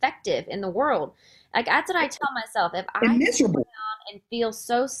ineffective in the world. Like, that's what I tell myself. If I miserable sit down and feel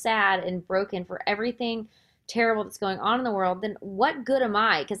so sad and broken for everything terrible that's going on in the world, then what good am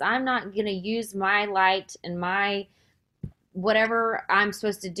I? Because I'm not going to use my light and my whatever I'm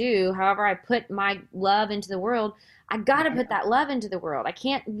supposed to do, however I put my love into the world. I got to put that love into the world. I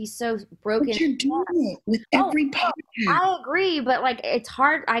can't be so broken. But you're doing it with every podcast. I agree, but like, it's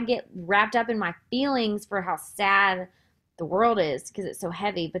hard. I get wrapped up in my feelings for how sad the world is because it's so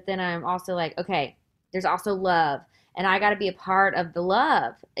heavy. But then I'm also like, okay, there's also love. And I got to be a part of the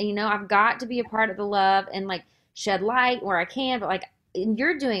love. You know, I've got to be a part of the love and like shed light where I can. But like, and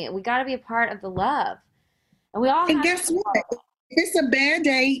you're doing it. We got to be a part of the love. And we all. And guess what? If it's a bad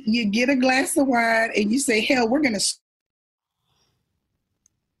day, you get a glass of wine and you say, hell, we're going to start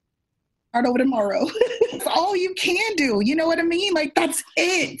over tomorrow. That's all you can do. You know what I mean? Like, that's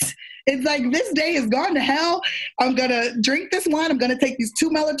it. It's like, this day has gone to hell. I'm going to drink this wine. I'm going to take these 2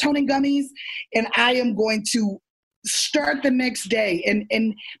 melatonin gummies, and I am going to start the next day.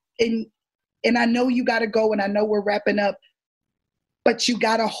 And I know you got to go, and I know we're wrapping up, but you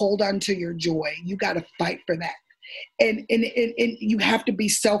got to hold on to your joy. You got to fight for that. And you have to be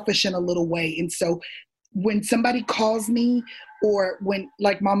selfish in a little way. And so when somebody calls me, or when,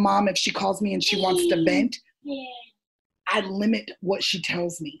 like my mom, if she calls me and she wants to vent, I limit what she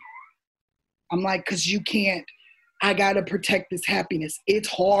tells me. I'm like, because you can't I got to protect this happiness. It's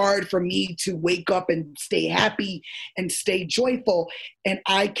hard for me to wake up and stay happy and stay joyful. And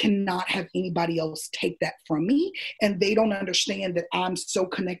I cannot have anybody else take that from me. And they don't understand that I'm so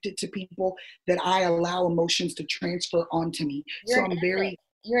connected to people that I allow emotions to transfer onto me. You're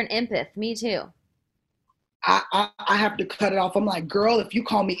an empath. Me too. I have to cut it off. I'm like, girl, if you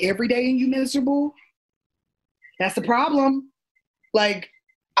call me every day and you miserable, that's the problem. Like,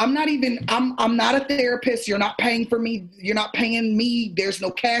 I'm not a therapist. You're not paying for me. You're not paying me. There's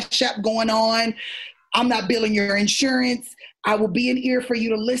no cash app going on. I'm not billing your insurance. I will be an ear for you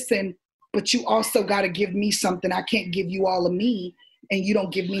to listen, but you also got to give me something. I can't give you all of me and you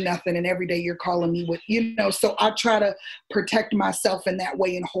don't give me nothing. And every day you're calling me with, so I try to protect myself in that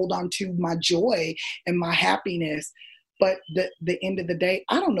way and hold on to my joy and my happiness. But the end of the day,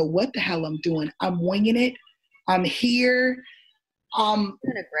 I don't know what the hell I'm doing. I'm winging it. I'm here. You're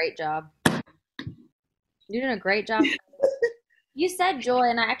doing a great job. You're doing a great job. You said joy,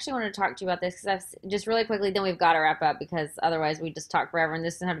 and I actually wanted to talk to you about this because I've just really quickly, then we've got to wrap up because otherwise we just talk forever and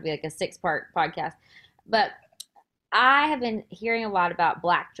this doesn't have to be like a 6-part podcast. But I have been hearing a lot about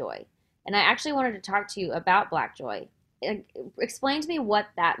Black joy, and I actually wanted to talk to you about Black joy. Explain to me what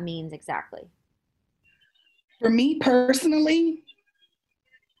that means exactly. For me personally,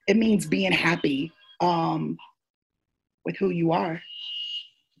 it means being happy with who you are.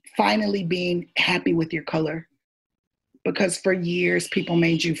 Finally being happy with your color. Because for years, people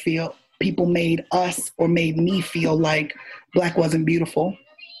made us or made me feel like Black wasn't beautiful.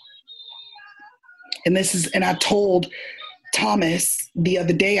 And I told Thomas the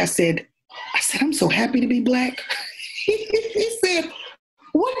other day, I said, I'm so happy to be Black. He said,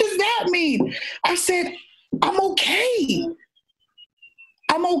 what does that mean? I said, I'm okay.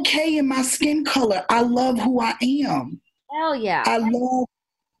 I'm okay in my skin color. I love who I am. Hell yeah.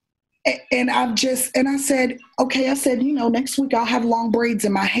 And I said, okay, next week I'll have long braids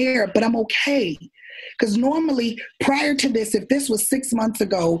in my hair, but I'm okay. Because normally prior to this, if this was 6 months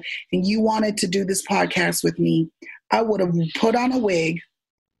ago and you wanted to do this podcast with me, I would have put on a wig,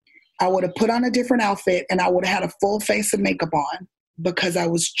 I would have put on a different outfit, and I would have had a full face of makeup on because I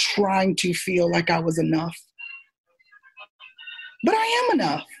was trying to feel like I was enough. But I am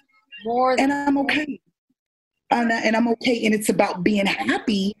enough. And I'm okay. And I'm okay. And it's about being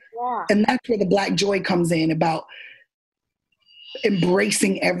happy. Yeah. And that's where the Black joy comes in, about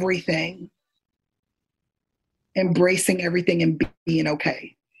embracing everything and being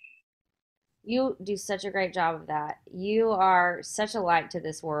okay. You do such a great job of that. You are such a light to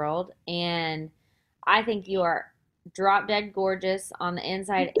this world. And I think you are drop dead gorgeous on the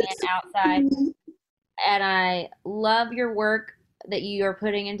inside and outside. And I love your work that you are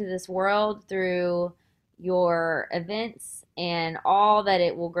putting into this world through your events and all that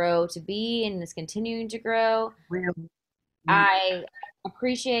it will grow to be and is continuing to grow. Really? I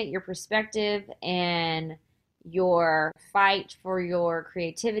appreciate your perspective and your fight for your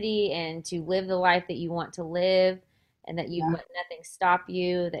creativity and to live the life that you want to live, and that you let nothing stop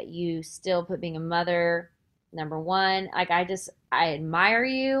you, that you still put being a mother number one. Like, I admire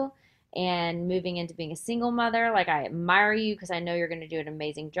you. And moving into being a single mother, like, I admire you because I know you're going to do an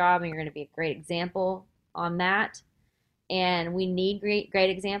amazing job and you're going to be a great example on that. And we need great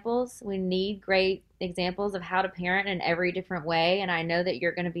examples. We need great examples of how to parent in every different way. And I know that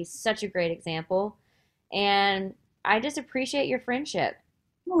you're going to be such a great example. And I just appreciate your friendship.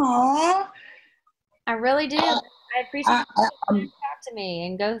 Aww. I really do. I appreciate you talk to me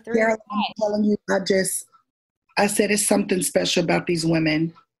and go through. Carol, I'm telling you, I said it's something special about these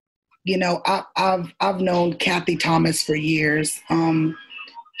women. I've known Kathy Thomas for years.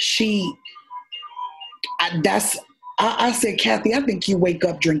 I said, Kathy, I think you wake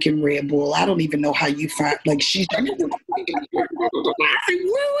up drinking Red Bull. I don't even know how you find, she's like, where does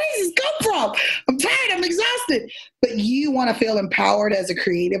this come from? I'm tired, I'm exhausted. But you want to feel empowered as a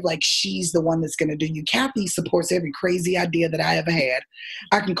creative, like she's the one that's going to do you. Kathy supports every crazy idea that I ever had.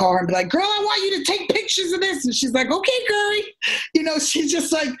 I can call her and be like, girl, I want you to take pictures of this. And she's like, okay, Curry. She's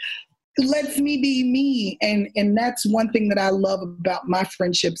just like, lets me be me. And that's one thing that I love about my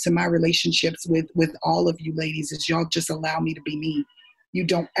friendships and my relationships with all of you ladies, is y'all just allow me to be me. You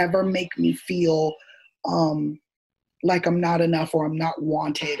don't ever make me feel like I'm not enough or I'm not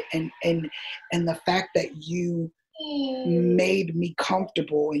wanted. And the fact that you made me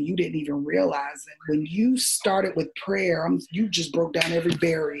comfortable and you didn't even realize it. When you started with prayer, you just broke down every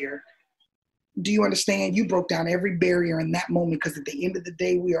barrier. Do you understand? You broke down every barrier in that moment, because at the end of the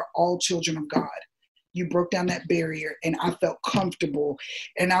day, we are all children of God. You broke down that barrier, and I felt comfortable.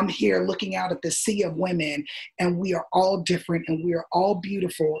 And I'm here looking out at the sea of women, and we are all different, and we are all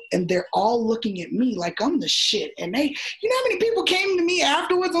beautiful, and they're all looking at me like I'm the shit. And they, you know how many people came to me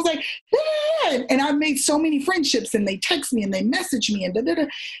afterwards? I was like, ah! And I made so many friendships, and they text me and they message me and da-da-da.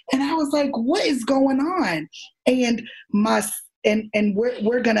 And I was like, what is going on? And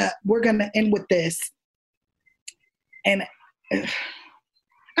we're gonna end with this. And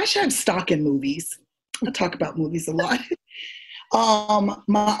I should have stock in movies. I talk about movies a lot.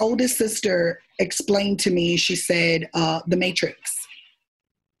 My oldest sister explained to me, she said, The Matrix.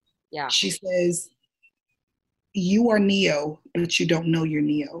 Yeah. She says, you are Neo, but you don't know you're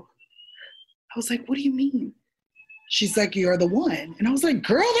Neo. I was like, what do you mean? She's like, you're the one. And I was like,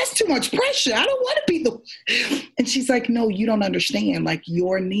 girl, that's too much pressure. I don't want to be the... And she's like, no, you don't understand. Like,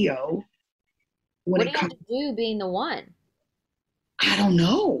 you're Neo. What do you have to do being the one? I don't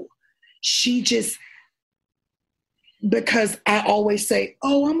know. She just... Because I always say,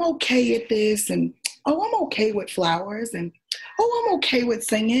 oh, I'm okay at this, and oh, I'm okay with flowers, and oh, I'm okay with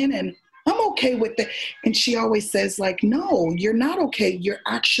singing, and I'm okay with that. And she always says, like, no, you're not okay. You're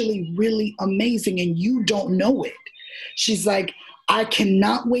actually really amazing, and you don't know it. She's like, I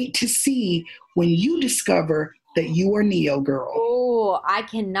cannot wait to see when you discover that you are Neo, girl. Oh, I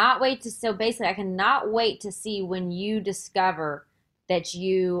cannot wait to. So basically, I cannot wait to see when you discover that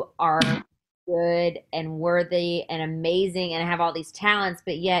you are good and worthy and amazing and have all these talents,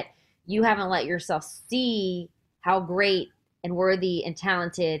 but yet you haven't let yourself see how great and worthy and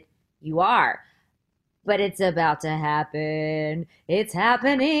talented you are. But it's about to happen. It's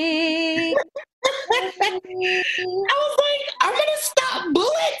happening. I was like, I'm going to stop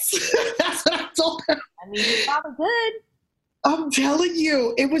bullets. That's what I told her. I mean, you probably could. I'm telling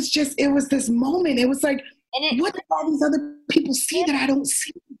you, it was this moment. It was like, what do all these other people see that I don't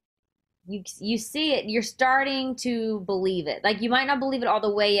see? You see it. You're starting to believe it. Like, you might not believe it all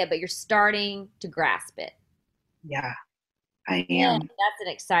the way yet, but you're starting to grasp it. Yeah, I am. Yeah, that's an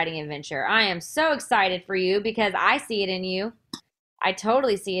exciting adventure. I am so excited for you because I see it in you. I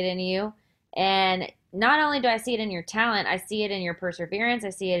totally see it in you. And not only do I see it in your talent, I see it in your perseverance.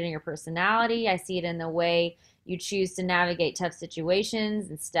 I see it in your personality. I see it in the way you choose to navigate tough situations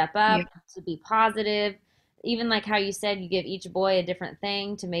and step up, to be positive. Even like how you said you give each boy a different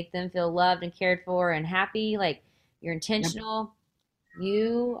thing to make them feel loved and cared for and happy. Like, you're intentional. Yep.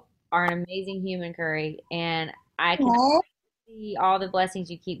 You are an amazing human, Curry, and I can see all the blessings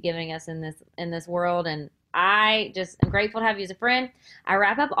you keep giving us in this world. And I just am grateful to have you as a friend. I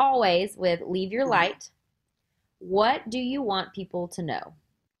wrap up always with leave your light. What do you want people to know?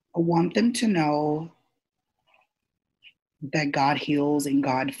 I want them to know that God heals and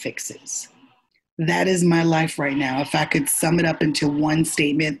God fixes. That is my life right now. If I could sum it up into one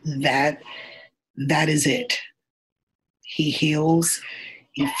statement, that is it. He heals,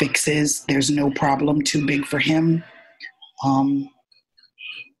 he fixes. There's no problem too big for him. You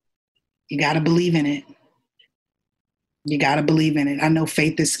got to believe in it. You got to believe in it. I know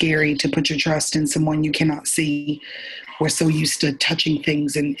faith is scary, to put your trust in someone you cannot see. We're so used to touching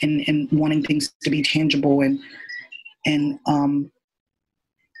things and wanting things to be tangible, and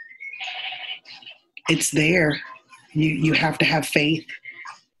it's there. You have to have faith.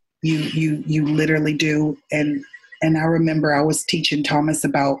 You literally do. And I remember I was teaching Thomas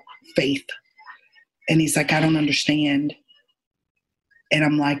about faith, and he's like, I don't understand. And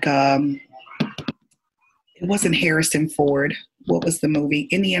I'm like, it wasn't Harrison Ford. What was the movie?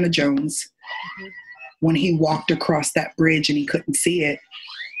 Indiana Jones. Mm-hmm. When he walked across that bridge and he couldn't see it,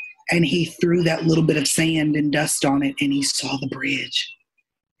 and he threw that little bit of sand and dust on it, and he saw the bridge.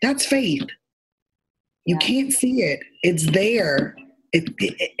 That's faith. You can't see it. It's there.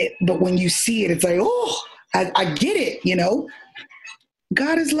 But when you see it, it's like, oh, I get it, you know?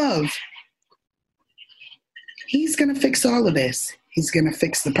 God is love. He's going to fix all of this. He's going to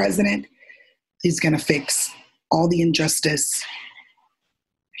fix the president. He's going to fix all the injustice.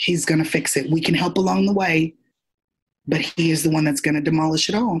 He's going to fix it. We can help along the way, but he is the one that's going to demolish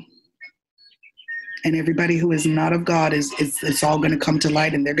it all. And everybody who is not of God, it's all going to come to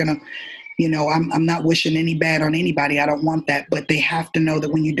light, and they're going to, you know, I'm not wishing any bad on anybody. I don't want that, but they have to know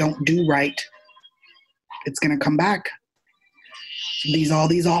that when you don't do right, it's going to come back. All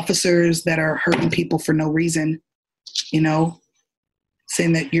these officers that are hurting people for no reason, you know,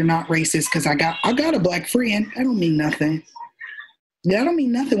 saying that you're not racist because I got a black friend. That don't mean nothing. That don't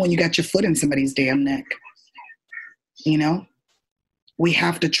mean nothing when you got your foot in somebody's damn neck. You know, we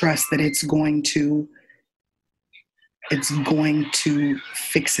have to trust that it's going to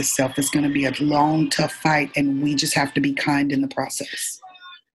fix itself. It's going to be a long, tough fight, and we just have to be kind in the process.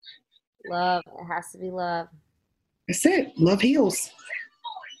 Love. It has to be love. That's it. Love heals.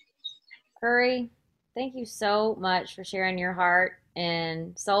 Curry, thank you so much for sharing your heart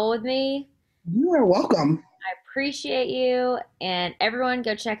and soul with me. You are welcome. I appreciate you. And everyone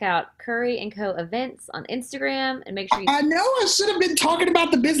go check out Curry & Co. events on Instagram and make sure you... I know I should have been talking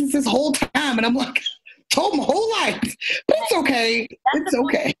about the business this whole time. And I'm like, told my whole life. But it's okay. It's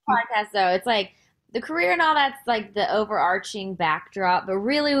okay. Podcast, though. It's like the career and all that's like the overarching backdrop. But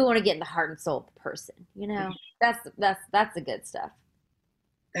really, we want to get in the heart and soul of the person. You know, that's the good stuff.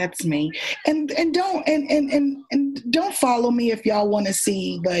 That's me. And don't follow me if y'all want to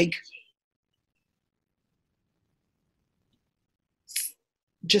see like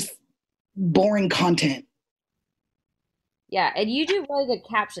just boring content. Yeah, and you do really good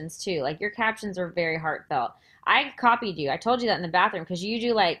captions too. Like your captions are very heartfelt. I copied you. I told you that in the bathroom because you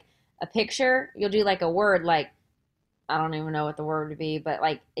do like a picture. You'll do like a word like, I don't even know what the word would be, but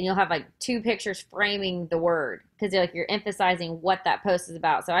like, and you'll have like 2 pictures framing the word because you're emphasizing what that post is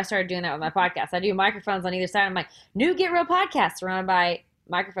about. So I started doing that with my podcast. I do microphones on either side. I'm like, new Get Real podcast surrounded by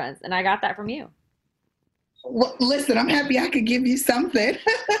microphones. And I got that from you. Well, listen, I'm happy I could give you something.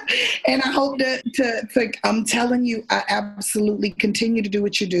 And I hope to I'm telling you, I absolutely continue to do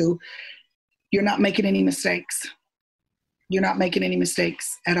what you do. You're not making any mistakes. You're not making any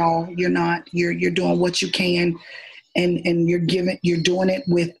mistakes at all. You're not. You're doing what you can. And you're doing it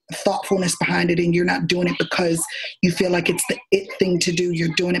with thoughtfulness behind it, and you're not doing it because you feel like it's the it thing to do.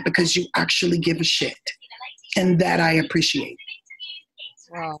 You're doing it because you actually give a shit, and that I appreciate.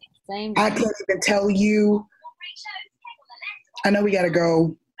 Wow, same. I can't even tell you. I know we got to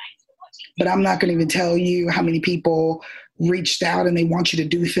go, but I'm not going to even tell you how many people reached out and they want you to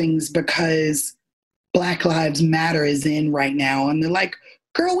do things because Black Lives Matter is in right now, and they're like,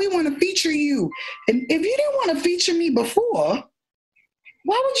 girl, we want to feature you. And if you didn't want to feature me before,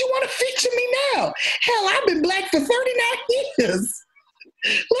 why would you want to feature me now? Hell, I've been Black for 39 years.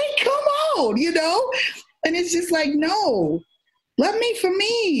 Like, come on, you know? And it's just like, no, love me for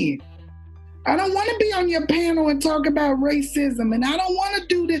me. I don't want to be on your panel and talk about racism, and I don't want to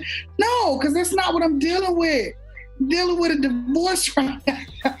do this. No, because that's not what I'm dealing with. I'm dealing with a divorce right now.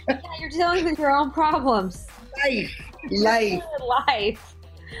 Yeah, you're dealing with your own problems. Life. Yeah.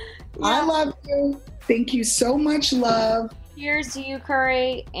 I love you. Thank you so much, love. Cheers to you,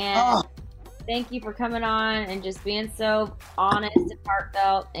 Curry, and thank you for coming on and just being so honest and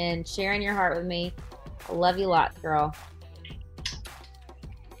heartfelt and sharing your heart with me. I love you lots, girl.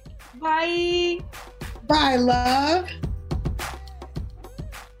 Bye. Bye, love.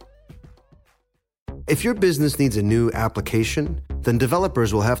 If your business needs a new application, then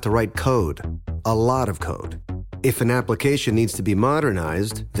developers will have to write code, a lot of code. If an application needs to be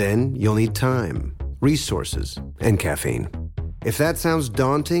modernized, then you'll need time, resources, and caffeine. If that sounds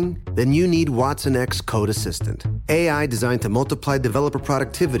daunting, then you need watsonx Code Assistant, AI designed to multiply developer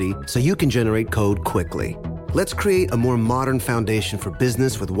productivity so you can generate code quickly. Let's create a more modern foundation for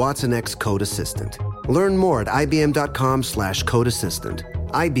business with watsonx Code Assistant. Learn more at ibm.com/code assistant.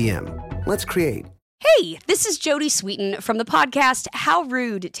 IBM. Let's create. Hey, this is Jody Sweeten from the podcast How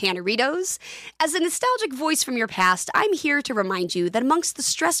Rude, Tanneritos. As a nostalgic voice from your past, I'm here to remind you that amongst the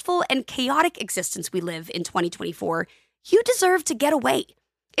stressful and chaotic existence we live in 2024, you deserve to get away.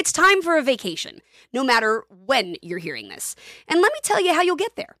 It's time for a vacation, no matter when you're hearing this. And let me tell you how you'll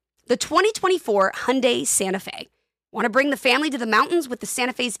get there. The 2024 Hyundai Santa Fe. Want to bring the family to the mountains with the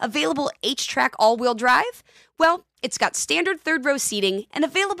Santa Fe's available H-Track all-wheel drive? Well, it's got standard third-row seating and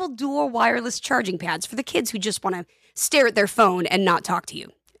available dual wireless charging pads for the kids who just want to stare at their phone and not talk to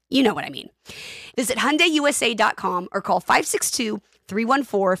you. You know what I mean. Visit HyundaiUSA.com or call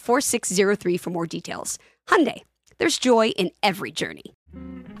 562-314-4603 for more details. Hyundai, there's joy in every journey.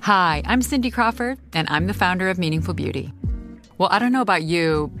 Hi, I'm Cindy Crawford, and I'm the founder of Meaningful Beauty. Well, I don't know about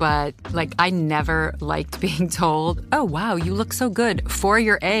you, but I never liked being told, oh, wow, you look so good for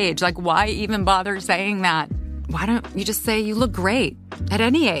your age. Why even bother saying that? Why don't you just say you look great at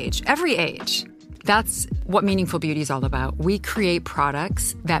any age, every age? That's what Meaningful Beauty is all about. We create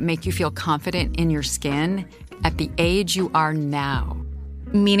products that make you feel confident in your skin at the age you are now.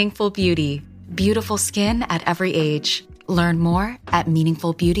 Meaningful Beauty. Beautiful skin at every age. Learn more at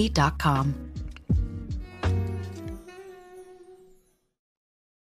meaningfulbeauty.com.